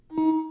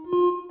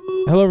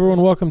Hello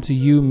everyone, welcome to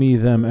You, Me,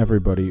 Them,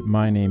 Everybody.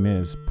 My name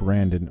is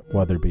Brandon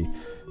Weatherby.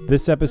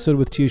 This episode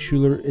with Tia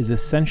Shuyler is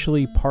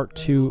essentially part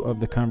 2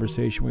 of the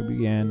conversation we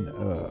began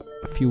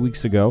a few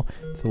weeks ago.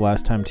 It's the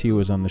last time Tia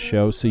was on the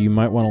show, so you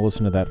might want to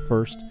listen to that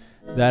first.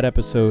 That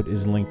episode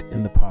is linked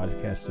in the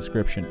podcast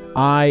description.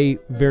 I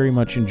very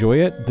much enjoy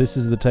it. This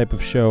is the type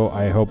of show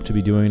I hope to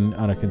be doing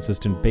on a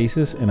consistent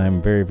basis, and I'm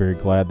very, very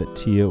glad that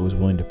Tia was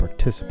willing to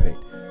participate.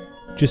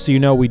 Just so you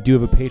know, we do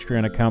have a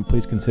Patreon account.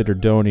 Please consider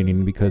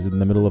donating because in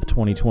the middle of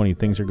 2020,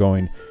 things are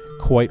going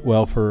quite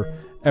well for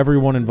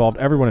everyone involved,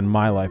 everyone in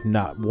my life.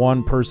 Not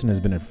one person has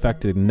been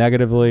affected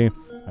negatively.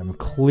 I'm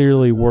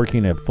clearly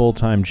working a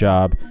full-time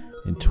job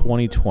in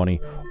 2020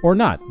 or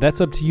not.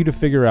 That's up to you to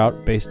figure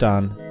out based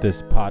on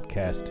this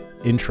podcast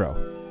intro.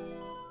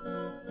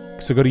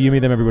 So go to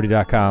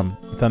youmethemeverybody.com.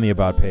 It's on the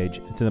About page.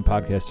 It's in the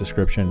podcast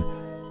description.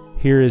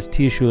 Here is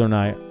Tia Shuyler and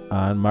I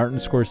on Martin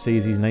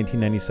Scorsese's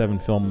 1997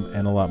 film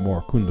And a Lot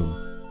More, Kundun.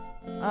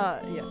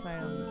 Yes, I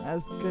am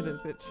as good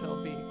as it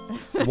shall be.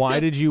 Why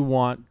did you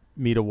want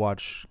me to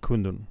watch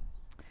Kundun?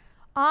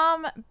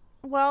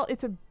 Well,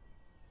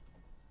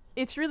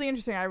 it's really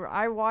interesting.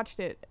 I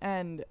watched it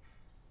and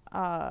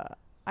I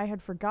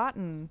had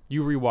forgotten.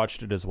 You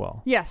rewatched it as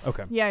well? Yes.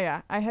 Okay.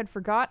 Yeah. I had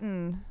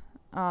forgotten.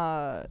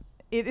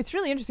 It's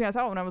really interesting. I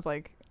saw it when I was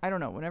like, I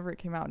don't know, whenever it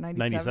came out,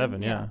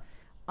 97. 97, yeah.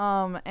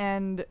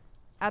 And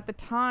at the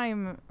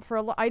time,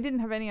 I didn't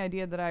have any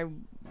idea that I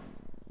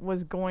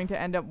was going to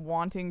end up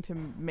wanting to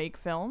make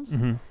films.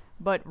 Mm-hmm.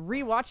 But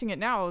rewatching it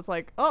now, I was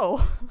like,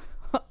 oh,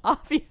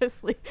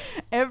 obviously,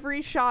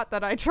 every shot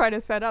that I try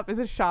to set up is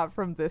a shot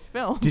from this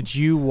film. Did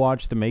you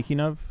watch the making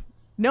of?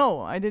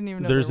 No, I didn't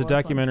even know. There's a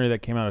documentary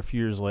that came out a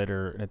few years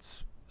later, and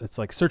it's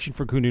like Searching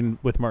for Kundun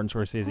with Martin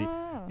Scorsese.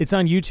 Oh. It's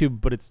on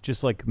YouTube, but it's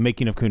just like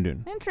Making of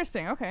Kundun.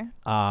 Interesting. Okay.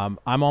 I'm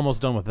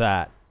almost done with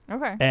that.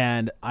 Okay.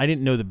 And I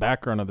didn't know the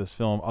background of this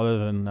film other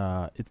than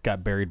it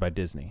got buried by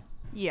Disney.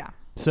 Yeah.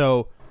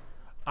 So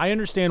I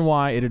understand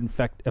why it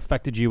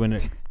affected you when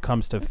it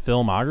comes to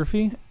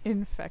filmography.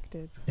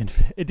 Infected.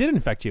 It did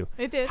infect you.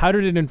 It did. How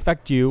did it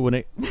infect you when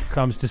it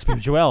comes to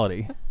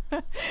spirituality?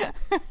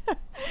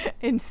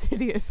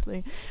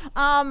 Insidiously.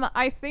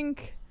 I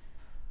think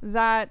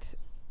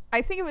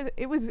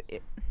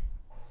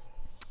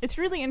it's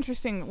really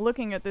interesting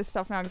looking at this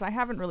stuff now because I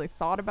haven't really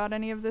thought about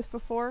any of this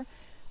before.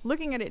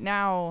 Looking at it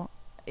now,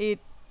 it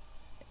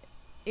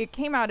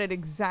came out at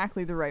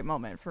exactly the right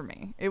moment for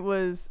me. It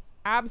was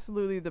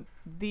absolutely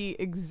the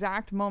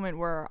exact moment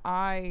where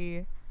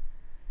I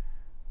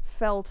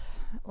felt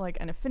like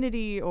an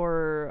affinity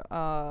or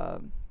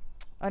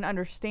an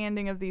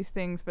understanding of these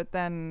things, but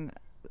then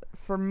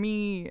for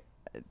me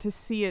to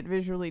see it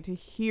visually, to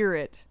hear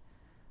it,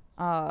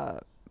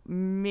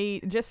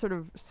 just sort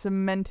of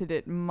cemented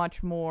it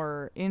much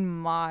more in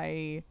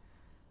my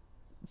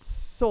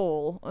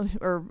soul,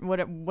 or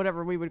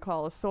whatever we would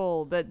call a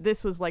soul, that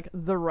this was like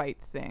the right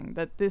thing,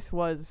 that this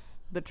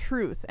was the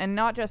truth, and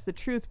not just the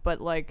truth,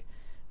 but like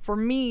for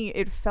me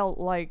it felt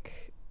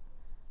like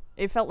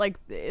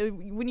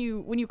when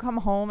you come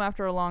home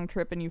after a long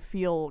trip and you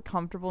feel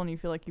comfortable and you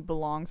feel like you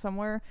belong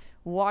somewhere,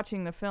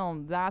 watching the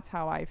film, that's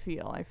how I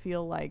feel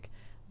like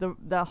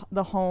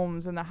the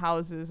homes and the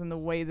houses and the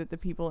way that the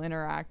people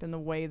interact and the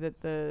way that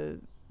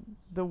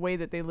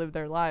they live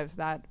their lives,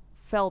 that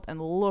felt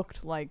and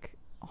looked like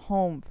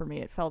home for me.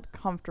 It felt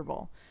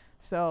comfortable.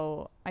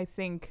 So I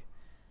think,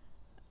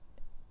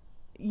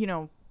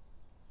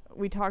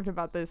 we talked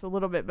about this a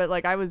little bit, but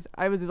like I was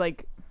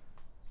like,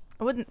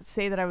 I wouldn't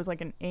say that I was like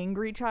an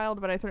angry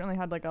child, but I certainly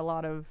had like a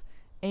lot of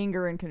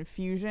anger and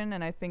confusion.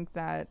 And I think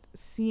that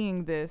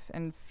seeing this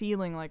and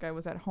feeling like I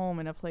was at home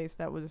in a place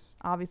that was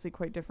obviously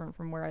quite different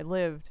from where I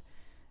lived,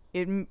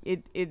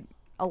 it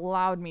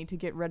allowed me to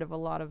get rid of a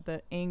lot of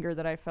the anger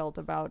that I felt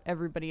about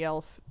everybody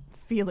else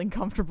feeling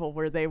comfortable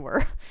where they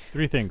were.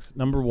 3 things.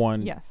 Number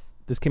 1, yes,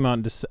 this came out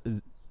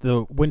in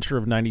the winter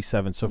of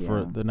 97. So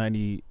for the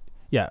 90,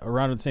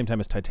 around at the same time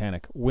as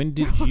Titanic. When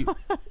did you?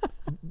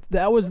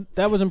 that was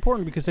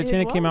important because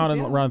Titanic came out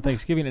around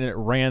Thanksgiving and it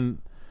ran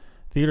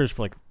theaters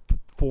for like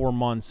 4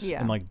 months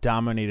and like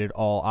dominated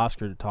all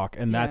Oscar talk,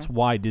 and that's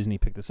why Disney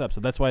picked this up.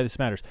 So that's why this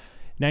matters.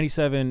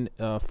 97,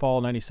 fall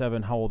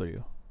 97. How old are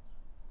you?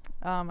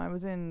 I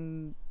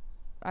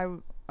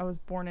was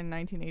born in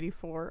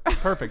 1984.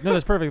 Perfect. No,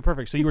 that's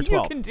perfect. So you were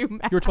 12. You can do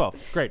math. You were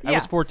 12. Great. Yeah. I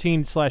was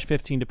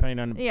 14/15, depending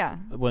on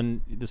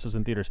when this was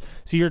in theaters.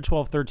 So you're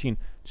 12, 13.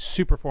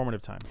 Super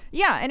formative time.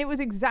 Yeah, and it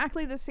was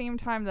exactly the same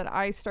time that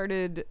I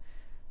started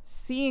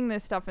seeing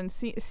this stuff and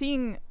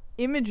seeing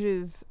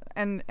images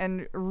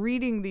and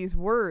reading these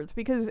words,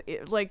 because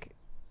it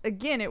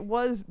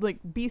was like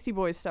Beastie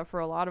Boys stuff for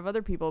a lot of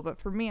other people, but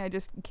for me, I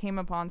just came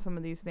upon some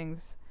of these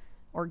things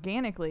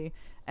organically,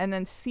 and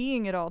then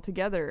seeing it all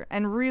together.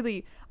 And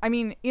really, I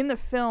mean, in the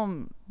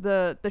film,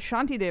 the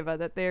Shantideva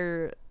that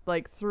they're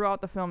like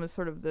throughout the film is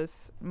sort of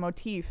this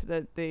motif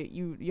that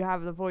you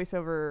have the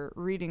voiceover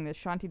reading this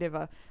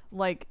Shantideva.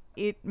 Like,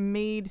 it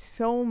made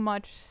so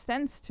much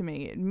sense to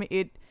me.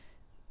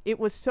 It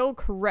was so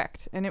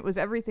correct, and it was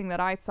everything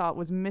that I thought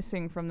was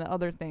missing from the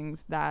other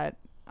things that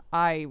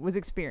I was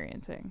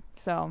experiencing.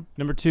 So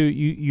Number two,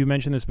 you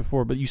mentioned this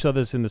before, but you saw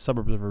this in the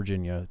suburbs of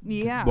Virginia,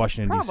 yeah,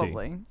 Washington, D.C.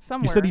 probably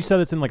somewhere. You said you saw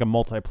this in like a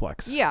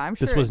multiplex. Yeah, I'm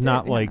sure this was it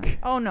not did, like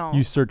oh no,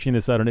 you searching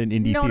this out in an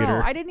indie theater.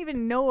 No, I didn't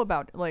even know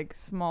about like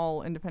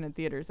small independent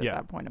theaters at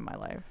that point in my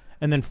life.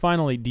 And then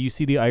finally, do you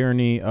see the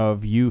irony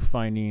of you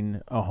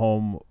finding a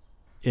home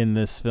in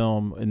this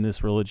film, in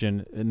this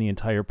religion, and the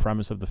entire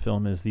premise of the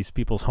film is these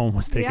people's home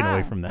was taken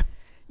away from them?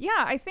 Yeah,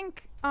 I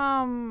think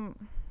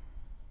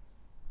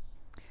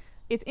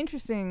it's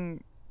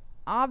interesting.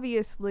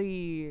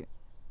 Obviously,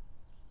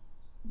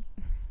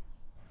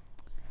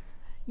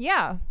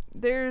 yeah,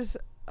 there's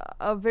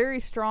a very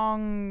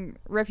strong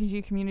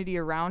refugee community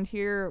around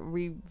here.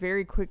 We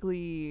very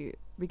quickly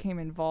became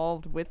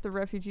involved with the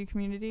refugee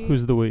community.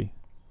 Who's the we?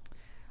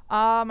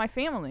 My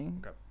family.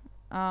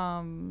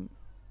 Okay.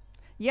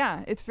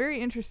 Yeah, it's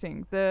very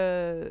interesting.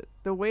 The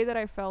way that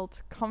I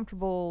felt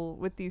comfortable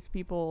with these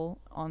people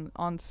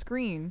on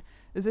screen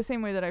is the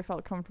same way that I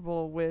felt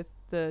comfortable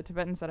with the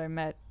Tibetans that I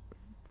met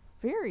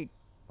very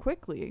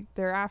quickly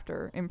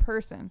thereafter in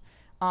person.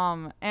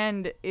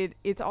 And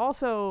it's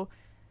also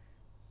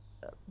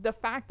the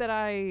fact that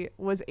I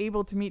was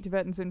able to meet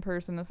Tibetans in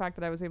person, the fact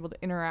that I was able to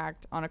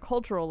interact on a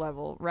cultural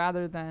level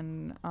rather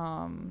than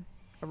a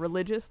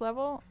religious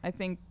level, I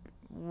think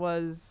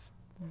was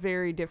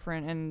very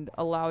different and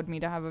allowed me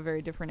to have a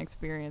very different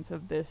experience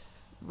of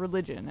this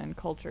religion and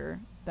culture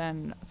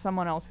than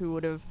someone else who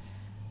would have,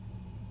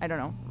 I don't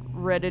know,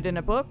 read it in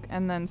a book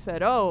and then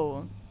said,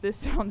 oh, this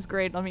sounds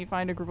great, let me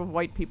find a group of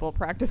white people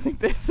practicing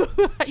this so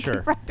that I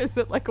can practice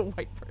it like a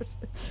white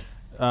person.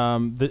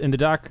 In the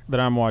doc that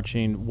I'm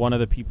watching, one of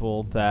the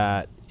people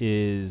that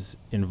is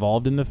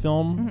involved in the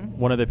film,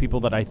 one of the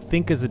people that I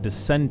think is a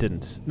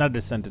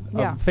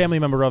family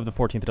member of the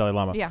 14th Dalai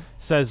Lama,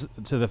 says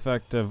to the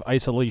effect of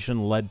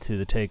isolation led to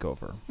the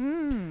takeover.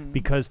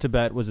 Because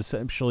Tibet was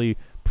essentially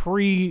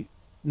pre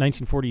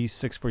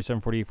 1946,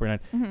 47, 48, 49,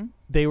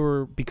 they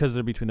were, because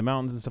they're between the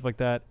mountains and stuff like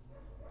that,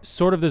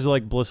 sort of there's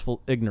like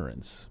blissful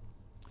ignorance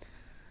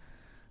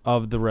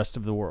of the rest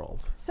of the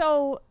world.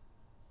 So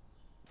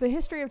the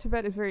history of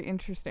Tibet is very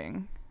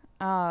interesting.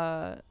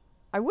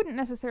 I wouldn't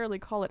necessarily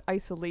call it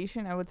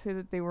isolation. I would say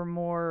that they were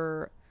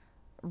more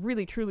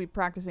really truly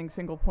practicing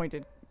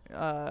single-pointed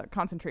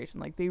concentration.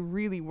 Like they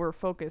really were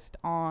focused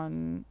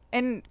on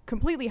and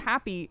completely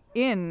happy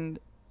in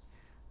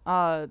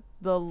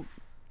the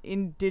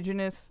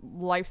indigenous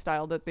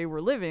lifestyle that they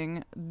were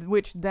living,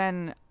 which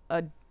then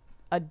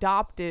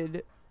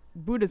adopted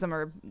Buddhism,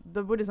 or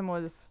the Buddhism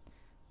was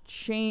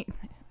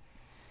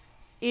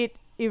it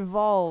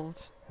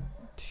evolved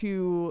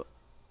to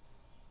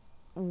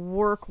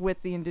work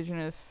with the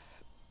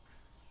indigenous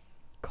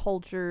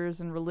cultures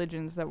and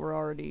religions that were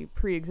already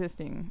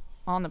pre-existing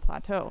on the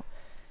plateau.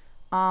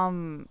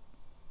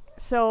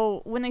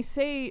 So when he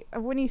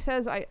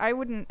says, I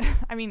wouldn't,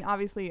 I mean,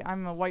 obviously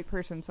I'm a white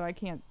person, so I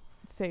can't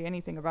say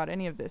anything about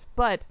any of this,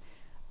 but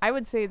I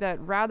would say that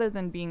rather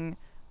than being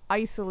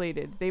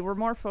isolated, they were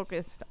more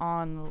focused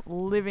on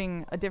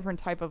living a different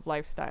type of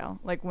lifestyle.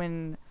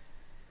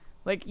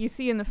 Like you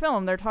see in the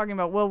film, they're talking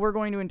about, well, we're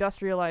going to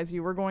industrialize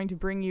you, we're going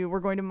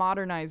to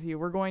modernize you,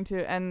 we're going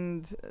to,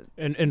 and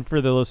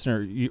for the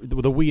listener,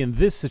 the we in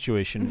this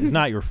situation is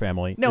not your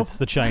family. No. It's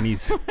the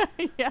Chinese.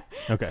 Yeah.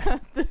 Okay.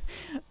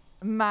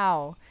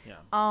 Mao.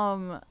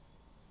 Yeah.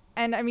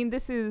 And I mean,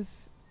 this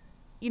is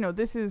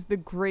the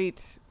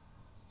great,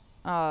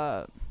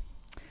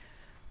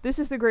 this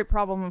is the great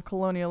problem of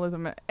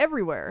colonialism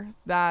everywhere,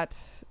 that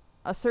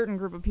a certain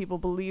group of people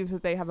believes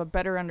that they have a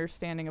better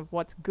understanding of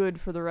what's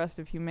good for the rest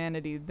of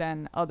humanity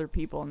than other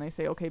people. And they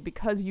say, okay,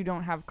 because you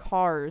don't have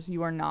cars,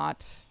 you are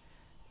not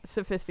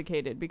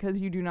sophisticated. Because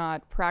you do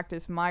not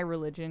practice my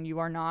religion, you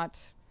are not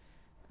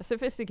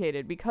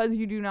sophisticated. Because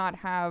you do not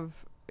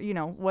have,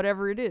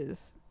 whatever it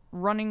is,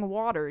 running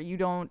water, you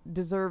don't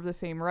deserve the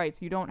same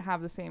rights. You don't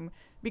have the same,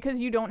 because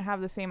you don't have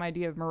the same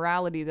idea of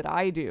morality that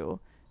I do,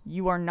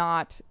 you are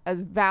not as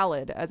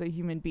valid as a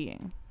human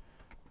being.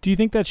 Do you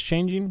think that's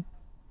changing?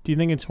 Do you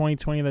think in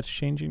 2020 that's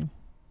changing?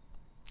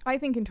 I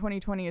think in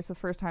 2020 is the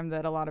first time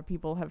that a lot of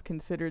people have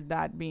considered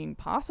that being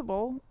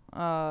possible,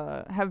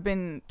 have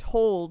been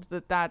told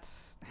that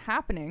that's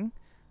happening.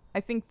 I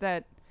think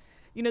that,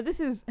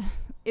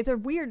 it's a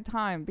weird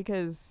time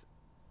because,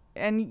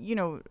 and,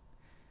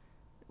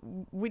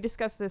 we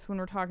discussed this when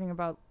we're talking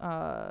about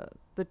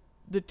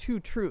the two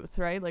truths,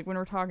 right? Like when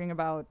we're talking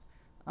about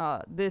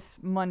this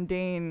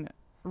mundane,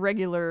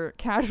 regular,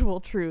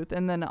 casual truth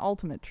and then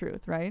ultimate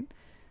truth, right?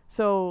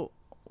 So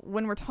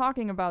when we're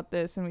talking about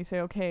this and we say,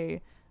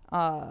 okay,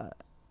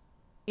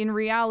 in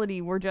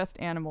reality, we're just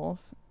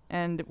animals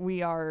and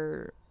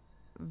we're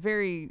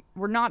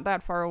not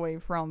that far away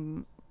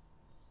from,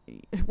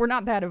 we're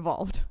not that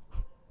evolved.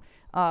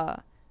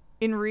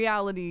 In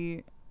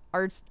reality,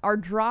 our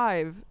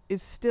drive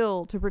is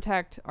still to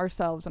protect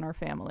ourselves and our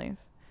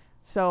families.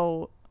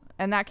 So,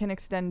 and that can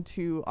extend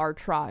to our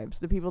tribes,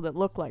 the people that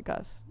look like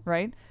us,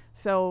 right?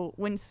 So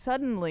when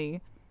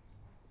suddenly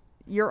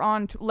you're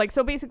on,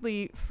 so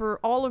basically for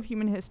all of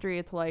human history,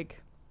 it's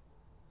like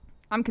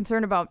I'm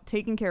concerned about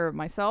taking care of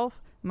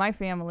myself, my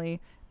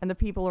family, and the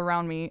people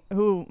around me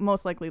who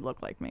most likely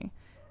look like me.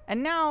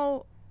 And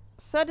now,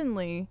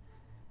 suddenly,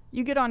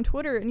 you get on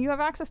Twitter and you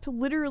have access to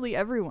literally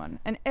everyone.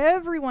 And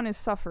everyone is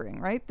suffering,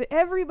 right?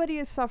 Everybody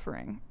is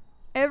suffering.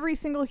 Every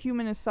single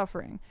human is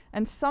suffering.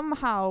 And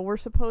somehow we're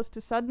supposed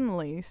to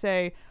suddenly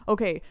say,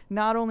 okay,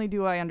 not only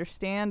do I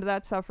understand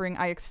that suffering,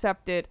 I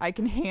accept it, I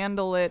can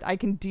handle it, I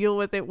can deal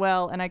with it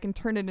well, and I can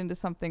turn it into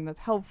something that's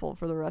helpful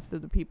for the rest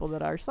of the people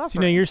that are suffering. So,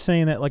 you know, you're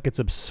saying that like it's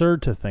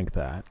absurd to think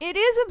that. It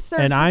is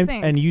absurd to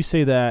think. And you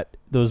say that,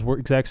 those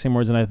exact same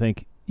words, and I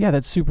think, yeah,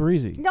 that's super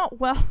easy. No,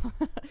 well,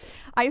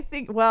 I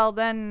think, well,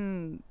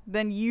 then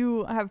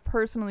you have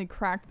personally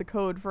cracked the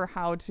code for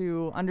how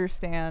to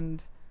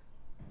understand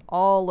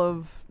all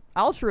of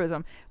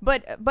altruism.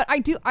 But I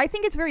think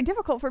it's very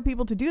difficult for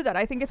people to do that.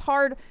 I think it's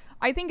hard,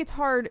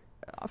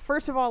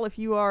 first of all, if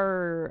you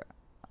are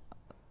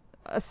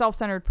a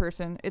self-centered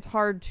person, it's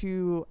hard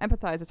to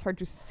empathize, it's hard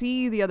to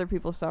see the other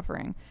people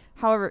suffering.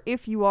 However,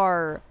 if you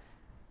are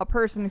a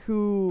person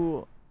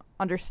who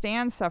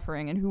understands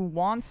suffering and who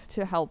wants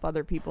to help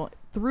other people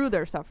through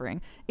their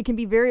suffering, it can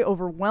be very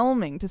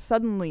overwhelming to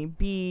suddenly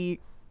be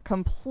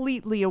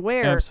completely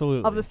aware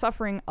of the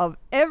suffering of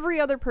every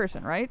other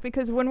person, right?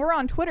 Because when we're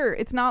on Twitter,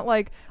 it's not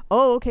like,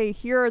 oh, okay,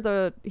 here's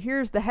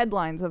the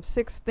headlines of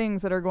 6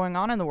 things that are going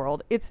on in the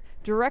world. It's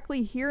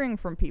directly hearing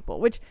from people,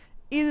 which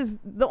is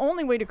the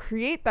only way to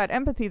create that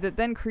empathy that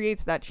then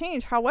creates that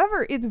change.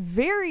 However, it's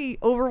very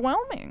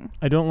overwhelming.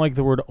 I don't like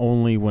the word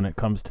only when it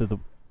comes to the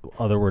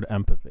other word,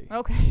 empathy.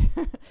 Okay.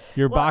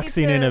 You're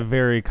boxing in a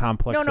very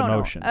complex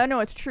emotion. No,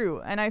 it's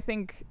true. And I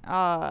think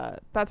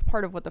that's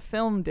part of what the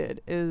film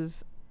did,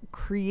 is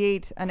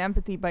create an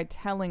empathy by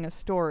telling a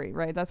story,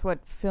 right? That's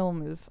what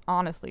film is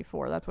honestly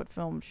for. That's what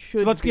film should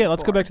be. So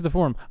let's go back to the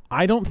forum.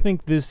 I don't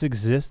think this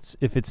exists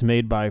if it's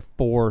made by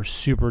 4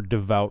 super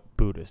devout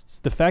Buddhists.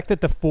 The fact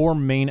that the 4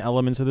 main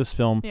elements of this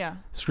film,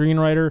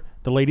 screenwriter,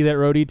 the lady that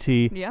wrote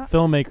E.T.,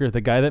 filmmaker,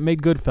 the guy that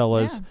made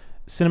Goodfellas,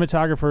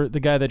 cinematographer, the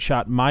guy that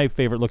shot my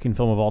favorite looking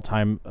film of all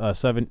time,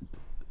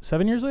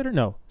 17 years later,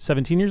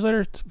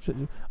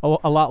 a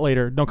lot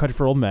later, No Country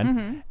for Old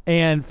Men,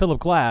 and Philip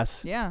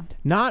Glass. Yeah.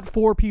 Not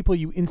 4 people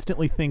you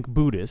instantly think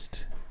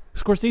Buddhist.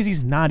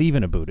 Scorsese's not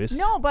even a Buddhist.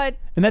 No, but...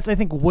 And that's, I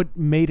think, what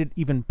made it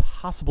even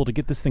possible to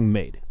get this thing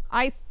made.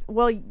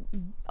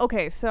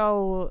 Okay,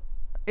 so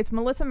it's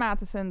Melissa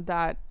Matheson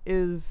that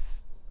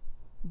is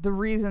the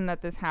reason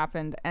that this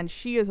happened, and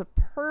she is a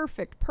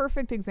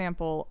perfect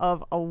example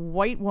of a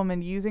white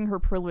woman using her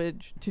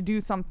privilege to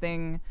do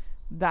something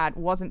that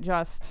wasn't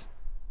just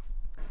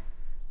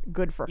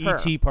good for her.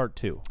 E.T. Part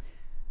 2.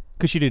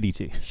 Because she did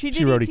E.T.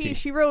 She wrote E.T.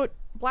 She wrote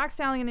Black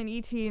Stallion and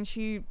E.T. and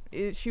she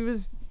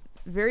was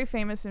very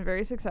famous and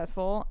very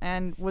successful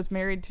and was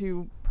married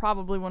to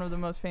probably one of the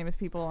most famous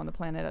people on the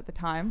planet at the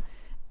time.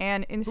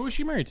 And who was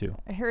she married to?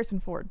 Harrison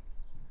Ford.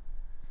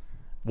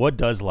 What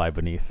does lie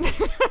beneath?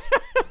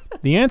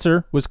 The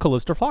answer was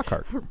Callista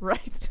Flockhart.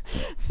 Right.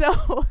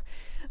 So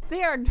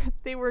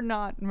they were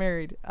not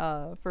married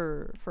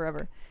for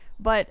forever.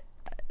 But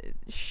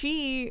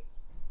she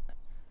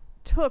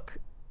took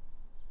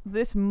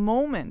this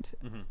moment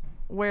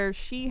where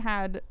she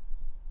had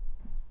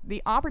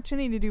the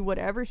opportunity to do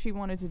whatever she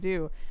wanted to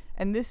do,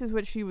 and this is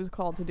what she was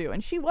called to do.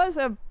 And she was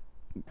a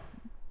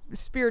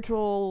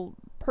spiritual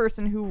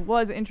person who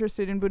was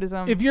interested in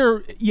Buddhism.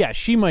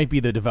 She might be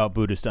the devout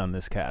Buddhist on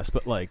this cast,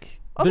 but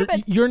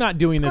you're not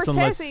doing this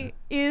unless... Scorsese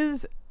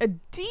is a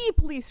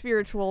deeply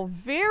spiritual,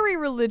 very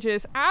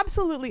religious,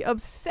 absolutely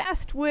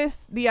obsessed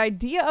with the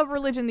idea of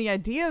religion, the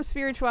idea of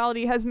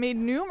spirituality, has made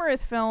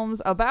numerous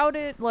films about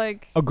it.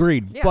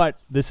 Agreed. Yeah. But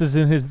this is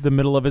in the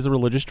middle of his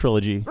religious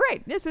trilogy.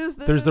 Right.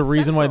 There's a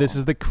reason why this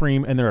is the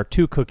cream, and there are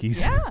 2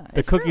 cookies. Yeah,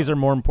 the cookies are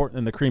more important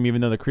than the cream,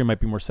 even though the cream might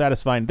be more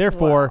sasatisfying.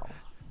 Therefore,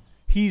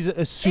 he's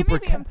a super...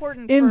 It may be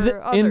important in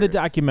for the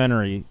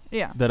documentary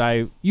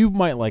that you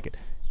might like it.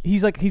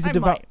 He's a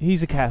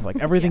Catholic.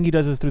 Everything he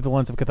does is through the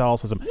lens of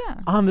Catholicism. Yeah.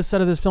 On the set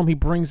of this film, he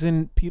brings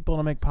in people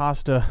to make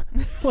pasta.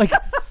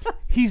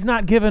 He's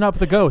not giving up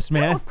the ghost,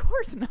 man. No, of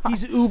course not.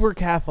 He's uber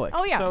Catholic.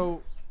 Oh yeah.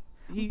 So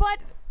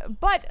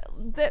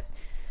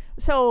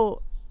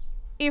so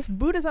if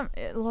Buddhism,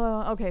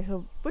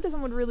 so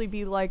Buddhism would really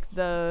be like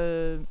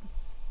the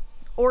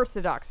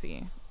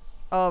orthodoxy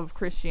of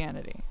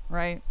Christianity,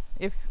 right?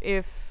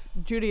 If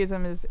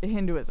Judaism is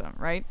Hinduism,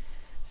 right?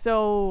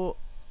 So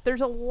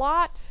there's a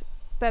lot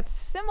that's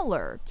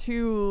similar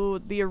to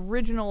the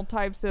original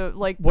types of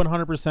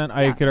 100%.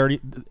 I could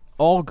already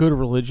all good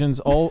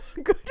religions, all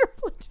good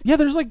religions. Yeah,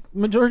 there's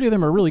majority of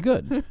them are really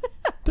good.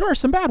 There are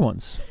some bad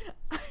ones.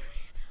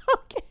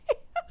 Okay.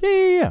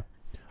 Yeah.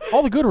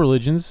 All the good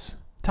religions,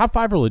 top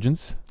 5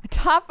 religions.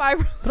 Top 5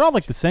 religions. They're all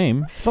the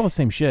same. It's all the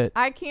same shit.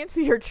 I can't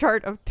see your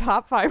chart of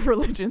top 5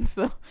 religions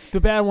though. The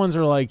bad ones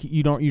are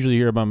you don't usually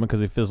hear about them because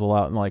they fizzle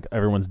out and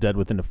everyone's dead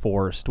within the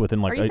forest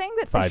within Are you saying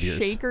that 5 the years.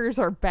 Shakers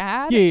are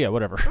bad? Yeah,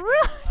 whatever.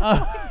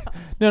 Really?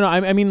 No,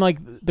 I mean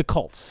the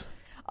cults.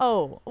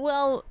 Oh,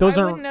 well, Those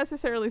I aren't- wouldn't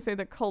necessarily say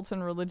that cults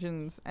and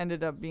religions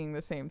ended up being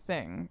the same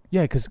thing.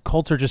 Yeah, because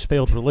cults are just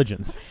failed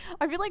religions.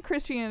 I feel like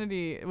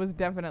Christianity was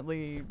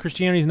definitely...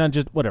 Christianity's not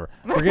just whatever.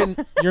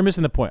 You're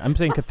missing the point. I'm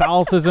saying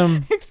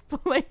Catholicism,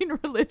 Explain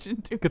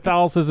religion to me.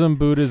 Catholicism,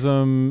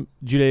 Buddhism,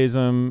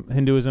 Judaism,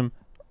 Hinduism,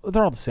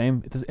 they're all the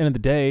same. At the end of the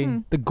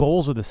day, the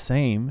goals are the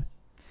same.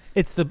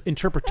 It's the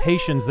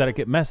interpretations that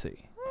get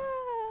messy.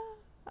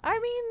 I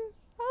mean,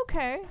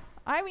 okay.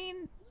 I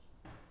mean,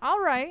 all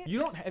right.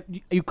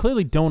 You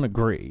clearly don't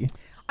agree.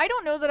 I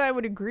don't know that I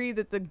would agree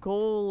that the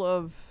goal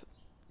of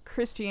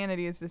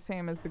Christianity is the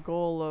same as the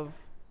goal of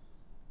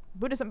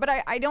Buddhism, but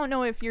I don't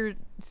know if you're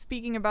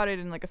speaking about it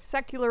in like a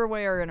secular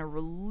way or in a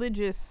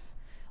religious,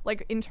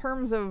 like in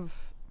terms of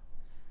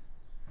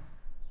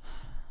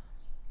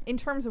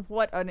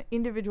what an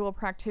individual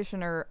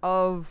practitioner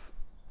of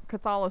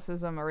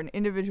Catholicism or an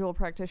individual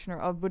practitioner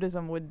of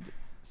Buddhism would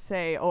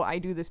say, oh, I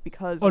do this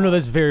because Oh, no,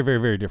 that's very, very,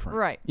 very different.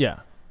 Right. Yeah.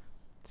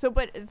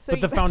 But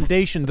the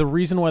foundation, the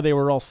reason why they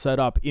were all set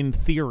up in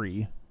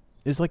theory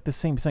is like the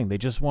same thing. They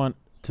just want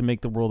to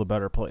make the world a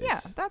better place. Yeah,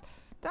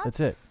 that's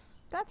it.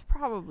 That's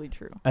probably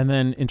true. And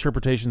then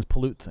interpretations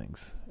pollute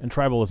things, and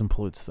tribalism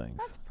pollutes things.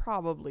 That's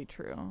probably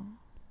true.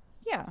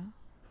 Yeah.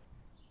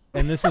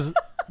 And this is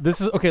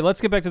okay.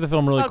 Let's get back to the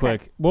film really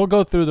quick. We'll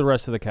go through the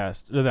rest of the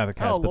cast, not the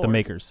cast, but Lord. the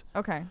makers.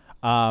 Okay.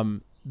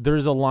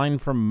 There's a line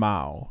from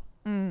Mao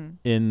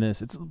in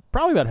this. It's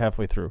probably about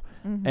halfway through,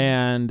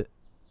 and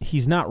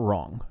he's not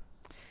wrong.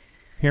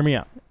 Hear me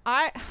out.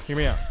 Hear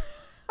me out.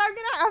 I'm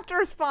gonna have to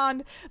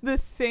respond the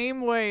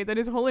same way that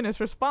His Holiness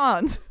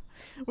responds,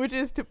 which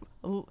is to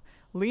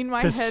lean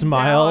my head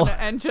smile down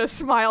and just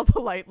smile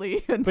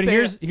politely. And but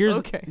say, here's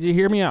okay.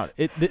 Hear me out.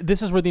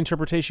 This is where the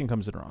interpretation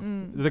comes in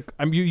wrong.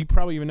 You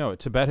probably even know it.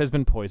 Tibet has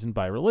been poisoned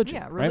by religion.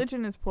 Yeah,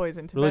 religion is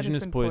poison. Tibet Religion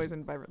has is been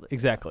poisoned by religion.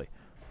 Exactly.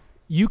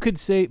 You could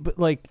say, but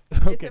like,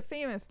 okay. It's a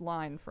famous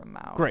line from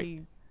Mao.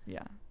 Great.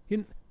 Yeah.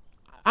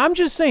 I'm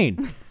just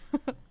saying,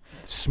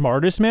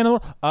 smartest man in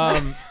the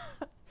world.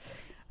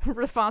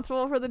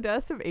 Responsible for the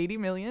deaths of 80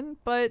 million,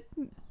 but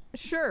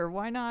sure,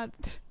 why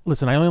not?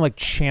 Listen, I only like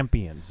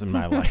champions in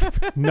my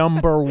life.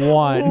 Number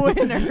one.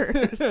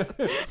 Winners.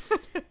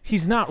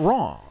 He's not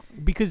wrong,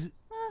 because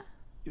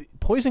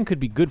poison could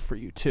be good for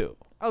you too.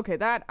 Okay,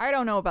 that I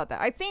don't know about that.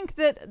 I think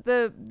that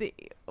the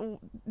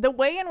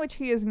way in which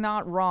he is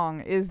not wrong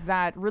is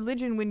that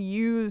religion, when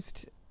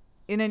used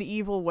in an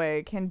evil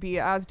way, can be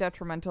as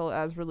detrimental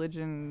as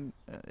religion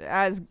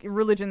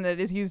that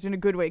is used in a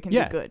good way can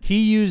be good.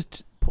 He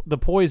used the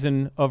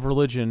poison of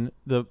religion,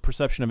 the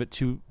perception of it,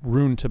 to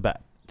ruin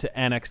Tibet, to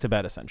annex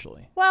Tibet,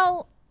 essentially.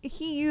 Well,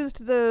 he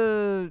used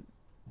the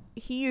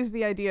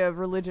idea of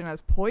religion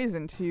as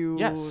poison to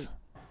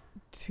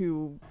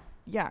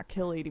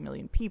kill 80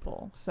 million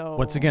people. So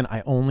once again,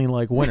 I only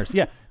like winners.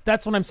 Yeah,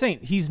 that's what I'm saying.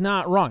 He's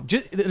not wrong.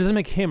 It doesn't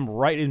make him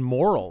right and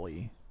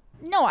morally.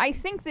 No, I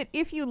think that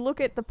if you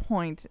look at the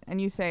point and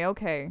you say,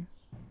 okay,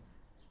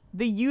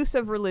 the use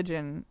of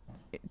religion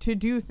to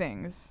do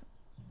things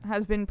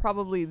has been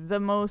probably the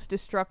most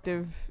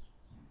destructive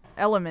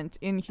element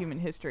in human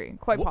history,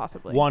 quite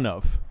possibly. One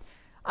of.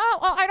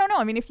 Well, I don't know.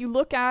 I mean, if you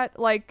look at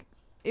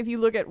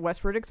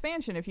westward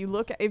expansion, if you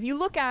look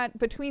at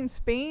between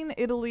Spain,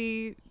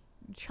 Italy,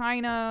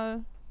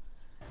 China,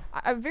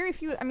 very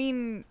few. I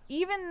mean,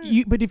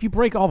 but if you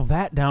break all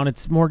that down,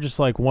 it's more just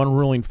like one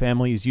ruling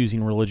family is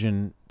using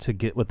religion to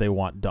get what they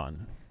want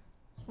done.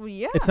 Well,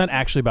 yeah. It's not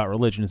actually about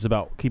religion. It's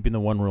about keeping the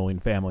one ruling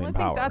family in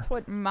power. I think that's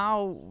what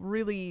Mao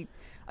really.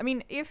 I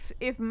mean,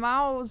 I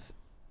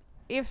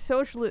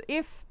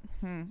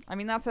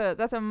mean, that's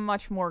a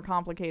much more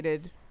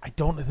complicated. I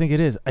don't think it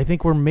is. I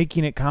think we're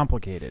making it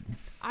complicated.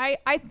 I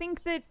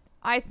think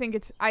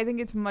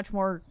it's much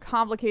more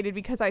complicated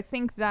because I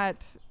think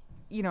that,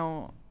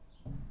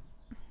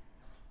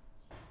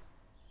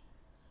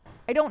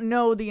 I don't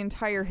know the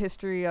entire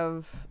history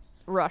of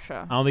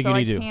Russia. I don't think you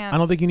need to. I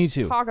don't think you need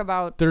to. Talk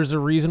about. There's a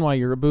reason why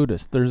you're a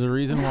Buddhist. There's a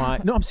reason why.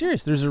 No, I'm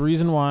serious. There's a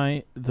reason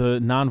why the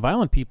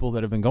nonviolent people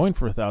that have been going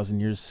for 1,000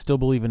 years still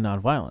believe in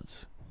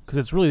nonviolence, because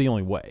it's really the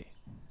only way.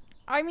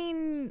 I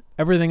mean,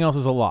 everything else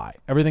is a lie.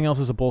 Everything else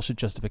is a bullshit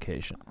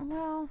justification.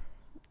 Well,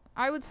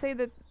 I would say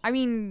that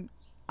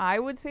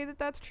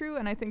that's true,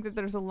 and I think that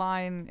there's a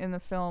line in the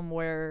film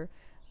where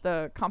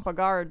the Kampa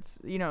guards,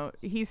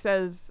 he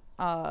says,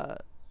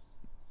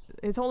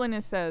 His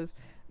Holiness says,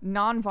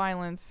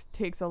 nonviolence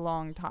takes a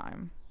long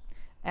time.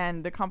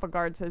 And the Kampa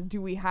guard says, do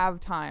we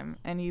have time?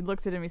 And he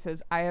looks at him, he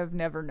says, I have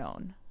never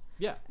known.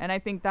 Yeah. And I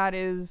think that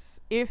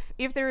is, if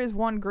there is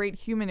one great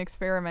human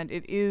experiment,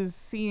 it is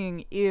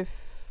seeing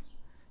if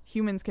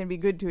humans can be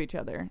good to each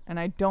other. And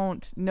I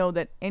don't know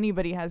that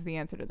anybody has the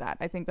answer to that.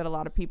 I think that a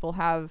lot of people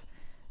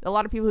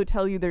who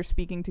tell you they're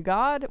speaking to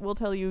God will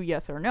tell you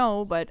yes or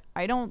no, but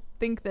I don't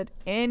think that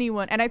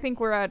anyone, and I think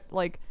we're at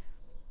like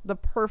the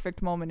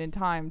perfect moment in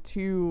time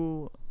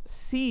to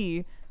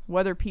see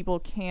whether people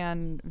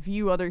can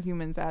view other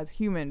humans as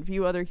human,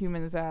 view other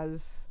humans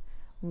as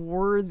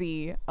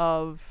worthy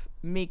of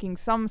making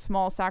some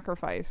small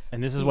sacrifice.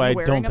 And this is why I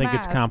don't think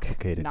it's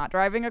complicated. Not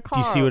driving a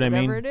car. Do you see what I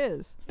mean? Whatever it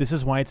is. This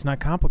is why it's not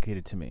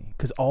complicated to me,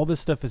 because all this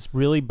stuff is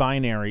really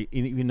binary,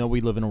 even though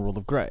we live in a world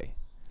of gray.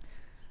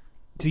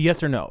 So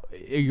yes or no? Are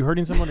you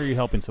hurting someone or are you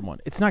helping someone?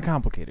 It's not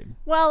complicated.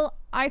 Well,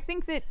 I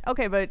think that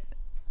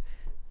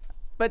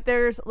but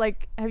there's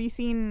like, have you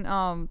seen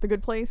The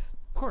Good Place?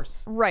 Of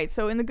course. Right.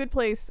 So in The Good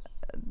Place,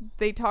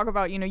 they talk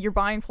about, you're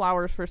buying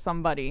flowers for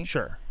somebody.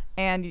 Sure.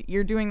 And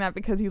you're doing that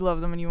because you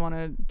love them and you want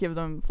to give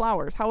them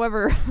flowers.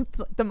 However,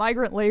 the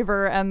migrant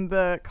labor and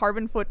the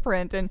carbon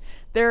footprint it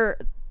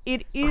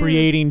is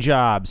creating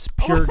jobs,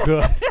 pure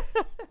good.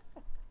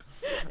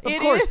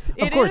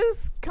 It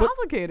is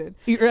complicated.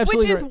 You're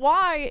absolutely which is right.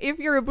 why, if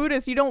you're a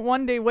Buddhist, you don't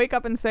one day wake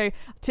up and say,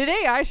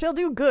 "Today I shall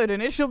do good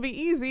and it shall be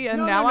easy."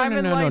 And I'm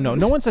enlightened.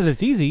 No one says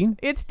it's easy.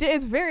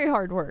 It's very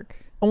hard work.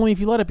 Only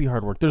if you let it be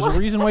hard work. There's a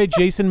reason why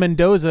Jason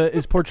Mendoza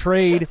is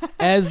portrayed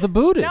as the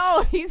Buddhist.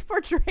 No, he's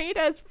portrayed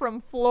as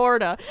from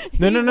Florida.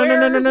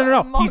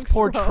 No. He's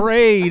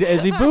portrayed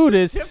as a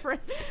Buddhist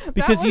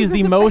because he's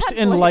the most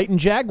enlightened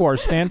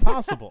Jaguars fan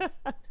possible.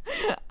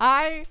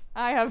 I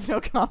have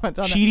no comment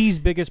on Cheaty's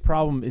biggest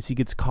problem is he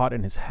gets caught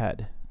in his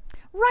head.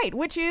 Right,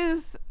 which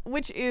is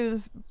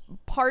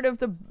part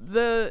of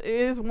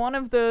is one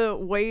of the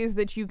ways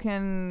that you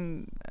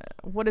can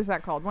what is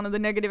that called? One of the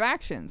negative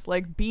actions,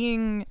 like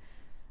being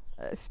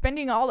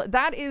spending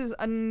that is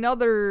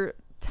another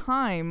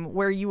time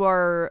where you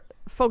are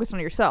focused on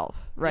yourself,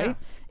 right? Yeah.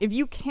 If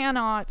you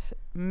cannot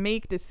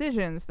make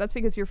decisions, that's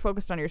because you're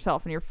focused on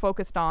yourself, and you're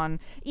focused on,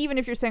 even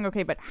if you're saying,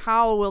 okay, but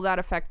how will that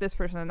affect this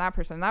person and that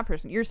person and that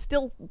person, you're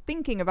still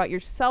thinking about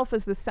yourself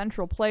as the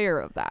central player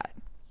of that.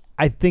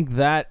 I think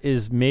that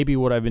is maybe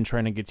what I've been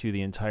trying to get to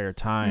the entire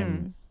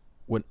time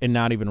and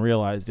not even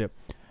realized it.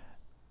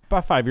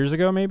 About 5 years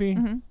ago, maybe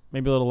a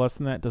little less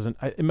than that.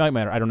 It might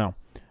matter. I don't know.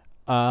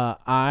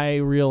 I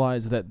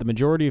realized that the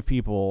majority of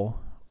people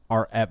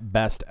are at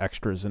best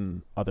extras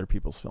in other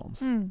people's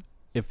films.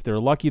 If they're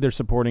lucky, they're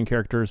supporting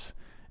characters.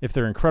 If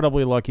they're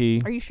incredibly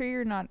lucky, are you sure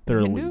you're not they're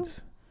Hindu?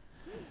 leads.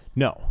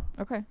 No.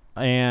 Okay.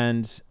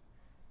 And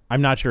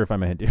I'm not sure if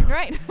I'm a Hindu.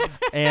 Right.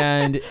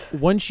 And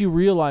once you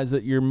realize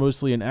that you're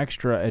mostly an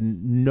extra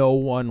and no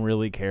one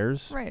really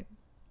cares, right,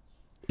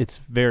 it's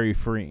very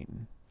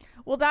freeing.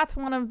 Well, that's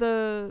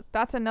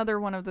another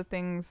one of the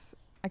things.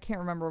 I can't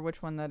remember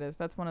which one that is.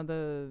 That's one of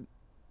the.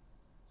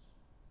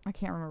 I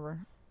can't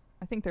remember.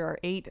 I think there are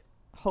 8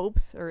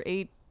 hopes or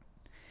 8.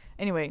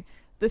 Anyway,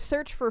 the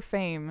search for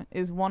fame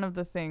is one of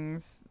the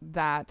things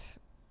that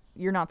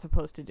you're not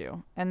supposed to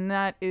do. And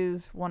that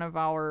is one of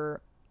our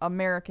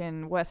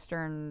American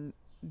Western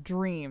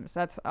dreams.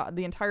 That's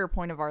the entire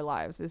point of our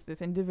lives, is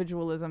this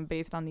individualism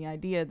based on the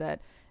idea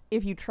that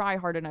if you try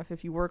hard enough,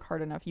 if you work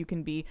hard enough, you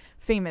can be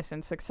famous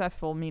and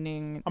successful,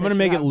 meaning I'm going to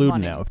make it lewd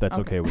money. now, if that's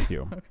okay with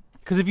you.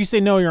 Because if you say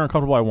no, you're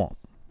uncomfortable, I won't.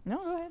 No,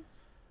 go ahead.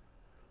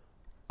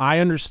 I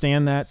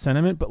understand that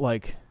sentiment, but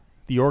like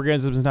the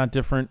organism is not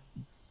different.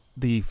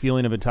 The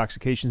feeling of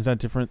intoxication is not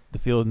different. The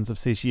feelings of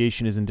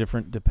satiation isn't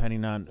different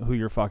depending on who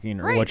you're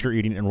fucking or what you're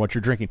eating and what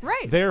you're drinking.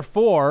 Right.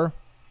 Therefore,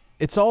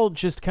 it's all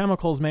just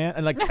chemicals, man.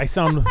 And like I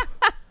sound,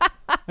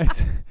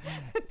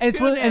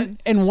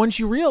 and once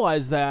you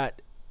realize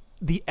that,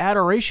 the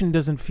adoration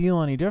doesn't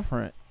feel any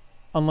different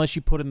unless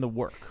you put in the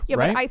work. Yeah,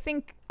 right?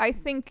 but I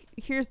think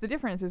here's the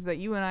difference: is that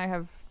you and I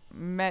have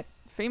met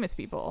famous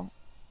people.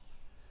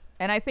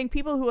 And I think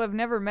people who have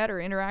never met or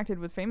interacted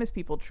with famous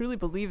people truly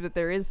believe that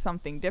there is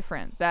something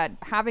different, that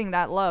having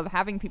that love,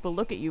 having people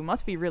look at you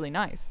must be really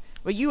nice.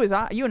 But you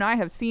and I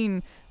have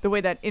seen the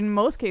way that in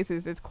most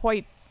cases it's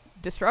quite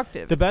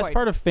destructive. The best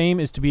part of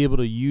fame is to be able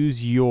to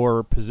use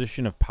your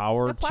position of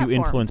power to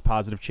influence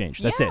positive change.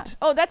 That's it.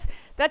 Oh,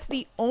 that's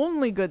the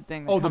only good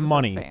thing that comes the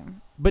money. with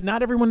fame. But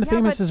not everyone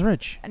famous is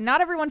rich. Not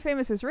everyone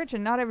famous is rich,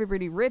 and not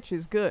everybody rich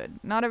is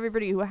good. Not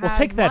everybody who has Well,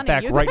 take that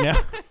back right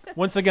now.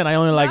 Once again, I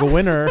only like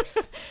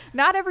winners.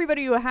 Not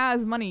everybody who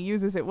has money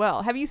uses it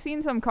well. Have you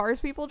seen some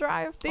cars people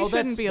drive? They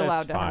shouldn't be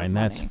allowed to have money.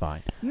 That's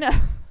fine. No.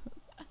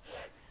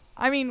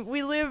 I mean,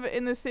 we live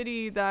in the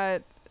city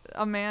that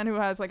a man who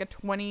has like a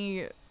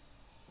 20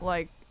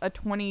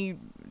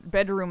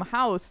 bedroom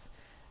house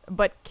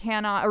but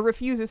cannot or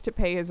refuses to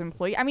pay his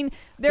employee. I mean,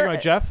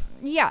 Jeff?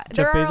 Yeah, Jeff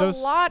there Bezos? are a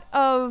lot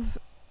of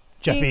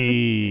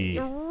Jeffy.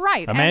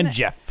 Right. My man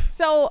Jeff.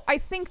 So I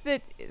think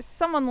that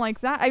someone like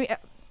that,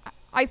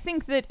 I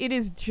think that it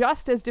is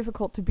just as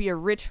difficult to be a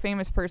rich,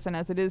 famous person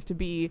as it is to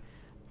be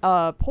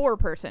a poor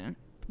person.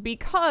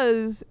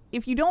 Because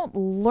if you don't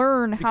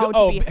learn how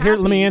to be happy here,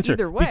 let me answer.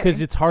 Either way,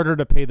 because it's harder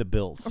to pay the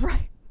bills.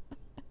 Right.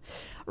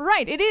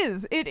 Right. It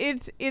is.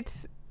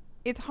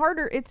 It's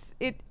harder.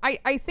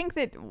 I think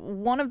that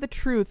one of the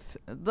truths,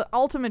 the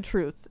ultimate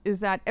truth, is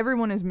that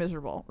everyone is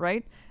miserable,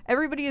 right?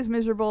 Everybody is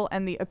miserable,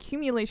 and the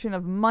accumulation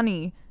of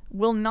money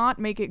will not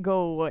make it go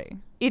away.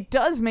 It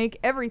does make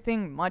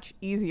everything much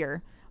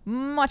easier.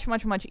 Much,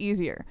 much, much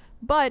easier.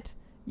 But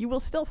you will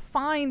still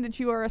find that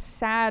you are a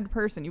sad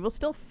person. You will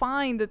still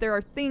find that there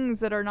are things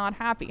that are not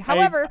happy.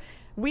 However,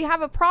 we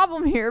have a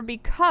problem here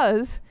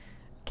because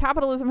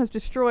capitalism has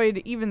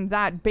destroyed even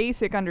that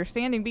basic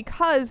understanding,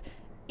 because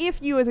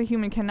if you as a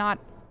human cannot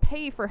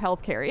pay for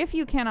healthcare, if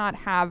you cannot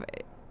have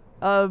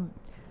a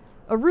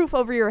roof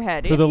over your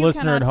head, for if the you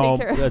listener at cannot home,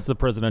 take care that's the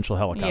presidential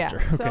helicopter.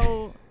 Yeah.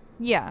 So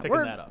yeah, Picking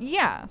that up.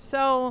 yeah.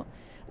 So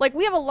like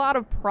we have a lot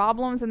of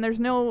problems, and there's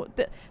no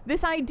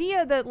this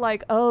idea that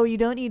like, oh, you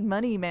don't need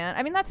money, man.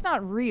 I mean, that's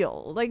not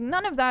real. Like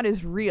none of that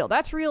is real.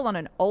 That's real on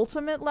an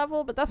ultimate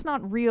level, but that's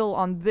not real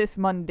on this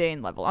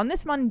mundane level. On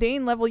this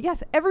mundane level,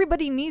 yes,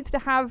 everybody needs to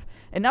have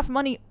enough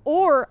money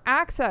or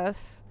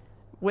access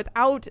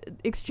without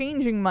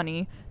exchanging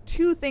money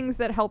to things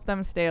that help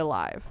them stay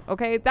alive.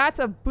 Okay, that's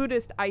a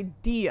Buddhist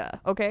idea.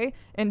 Okay,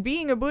 and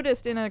being a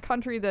Buddhist in a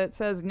country that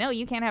says no,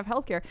 you can't have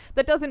healthcare,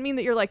 that doesn't mean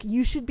that you're like,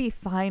 you should be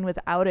fine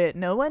without it.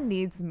 No one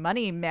needs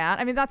money, man.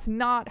 I mean, that's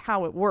not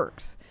how it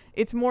works.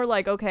 It's more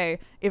like, okay,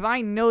 if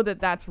I know that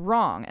that's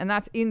wrong and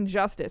that's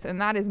injustice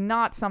and that is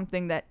not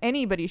something that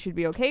anybody should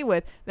be okay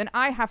with, then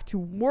I have to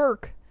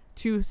work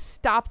to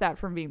stop that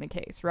from being the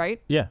case,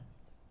 right? Yeah,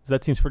 so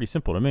that seems pretty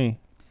simple to me.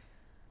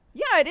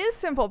 Yeah, it is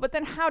simple, but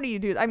then how do you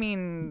do? I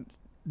mean,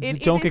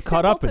 don't get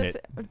caught up in it.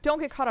 Don't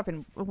get caught up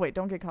in. Wait,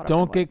 don't get caught up.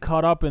 Don't get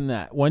caught up in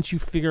that. Once you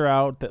figure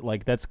out that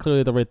like that's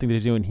clearly the right thing to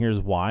do, and here's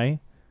why.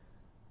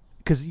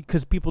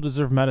 Because people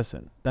deserve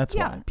medicine. That's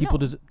why people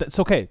deserve. That's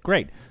okay.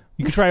 Great.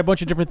 You could try a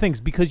bunch of different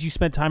things. Because you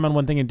spent time on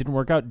one thing and it didn't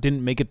work out,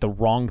 didn't make it the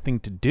wrong thing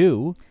to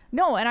do.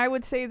 No, and I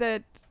would say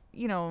that,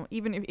 you know,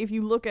 even if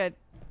you look at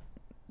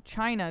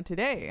China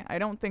today, I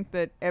don't think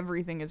that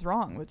everything is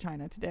wrong with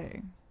China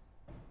today.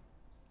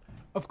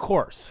 Of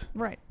course.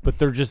 Right. But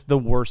they're just the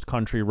worst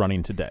country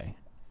running today.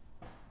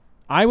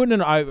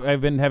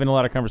 I've been having a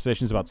lot of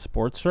conversations about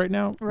sports right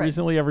now,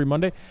 recently every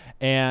Monday.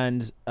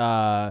 And,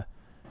 the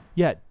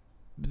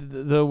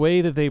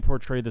way that they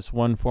portray this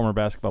one former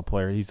basketball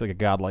player, he's like a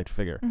godlike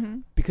figure. Mm-hmm.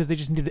 Because they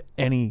just needed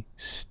any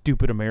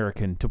stupid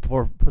American to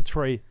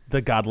portray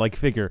the godlike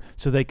figure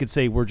so they could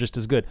say we're just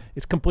as good.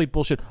 It's complete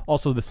bullshit.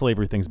 Also, the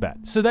slavery thing's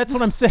bad. So that's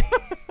what I'm saying.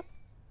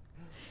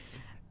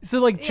 So,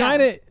 like,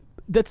 China...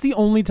 That's the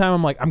only time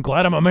I'm like, I'm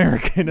glad I'm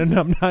American and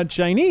I'm not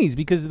Chinese,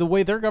 because the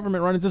way their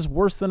government runs is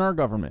worse than our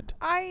government.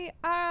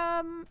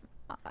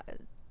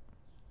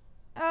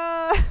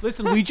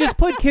 Listen, we just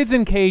put kids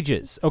in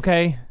cages,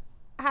 okay?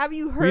 Have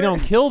you heard? We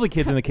don't kill the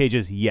kids in the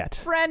cages yet.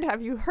 Friend,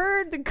 have you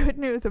heard the good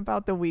news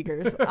about the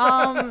Uyghurs?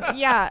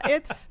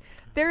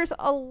 There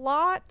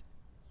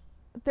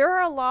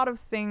are a lot of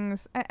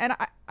things, and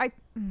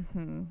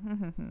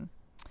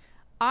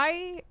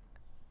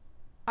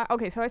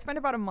okay, so I spent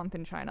about a month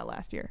in China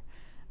last year,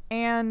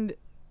 and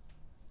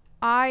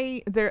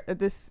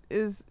this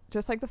is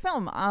just like the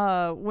film.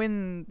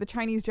 When the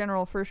Chinese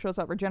general first shows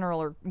up, or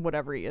general or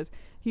whatever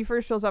he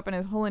first shows up, and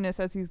His Holiness,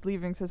 as he's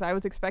leaving, says, I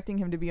was expecting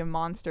him to be a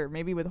monster,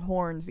 maybe with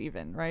horns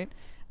even, right?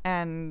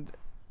 And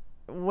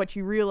what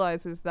you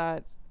realize is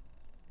that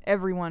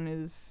everyone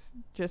is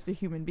just a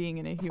human being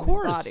in a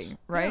human body,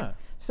 right? Yeah.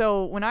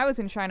 So when I was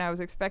in China, I was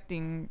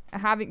expecting,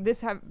 having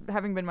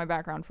been my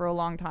background for a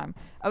long time,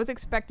 I was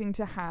expecting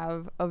to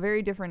have a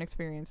very different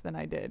experience than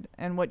I did.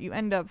 And what you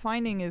end up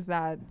finding is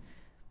that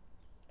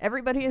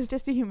everybody is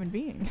just a human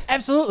being.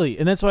 Absolutely.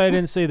 And that's why I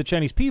didn't say the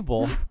Chinese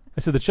people. I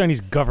said the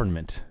Chinese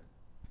government.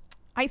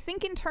 I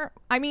think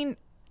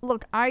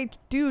look, I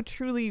do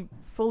truly,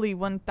 fully,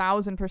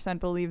 1,000%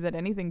 believe that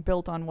anything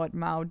built on what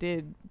Mao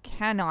did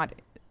cannot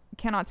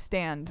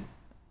stand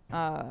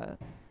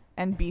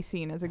and be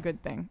seen as a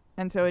good thing.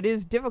 And so it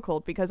is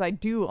difficult, because I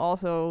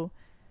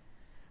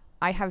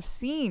have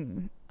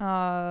seen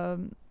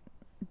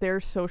their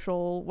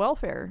social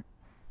welfare,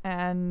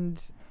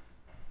 and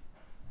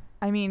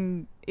I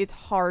mean, it's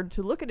hard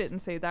to look at it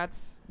and say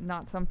that's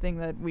not something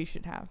that we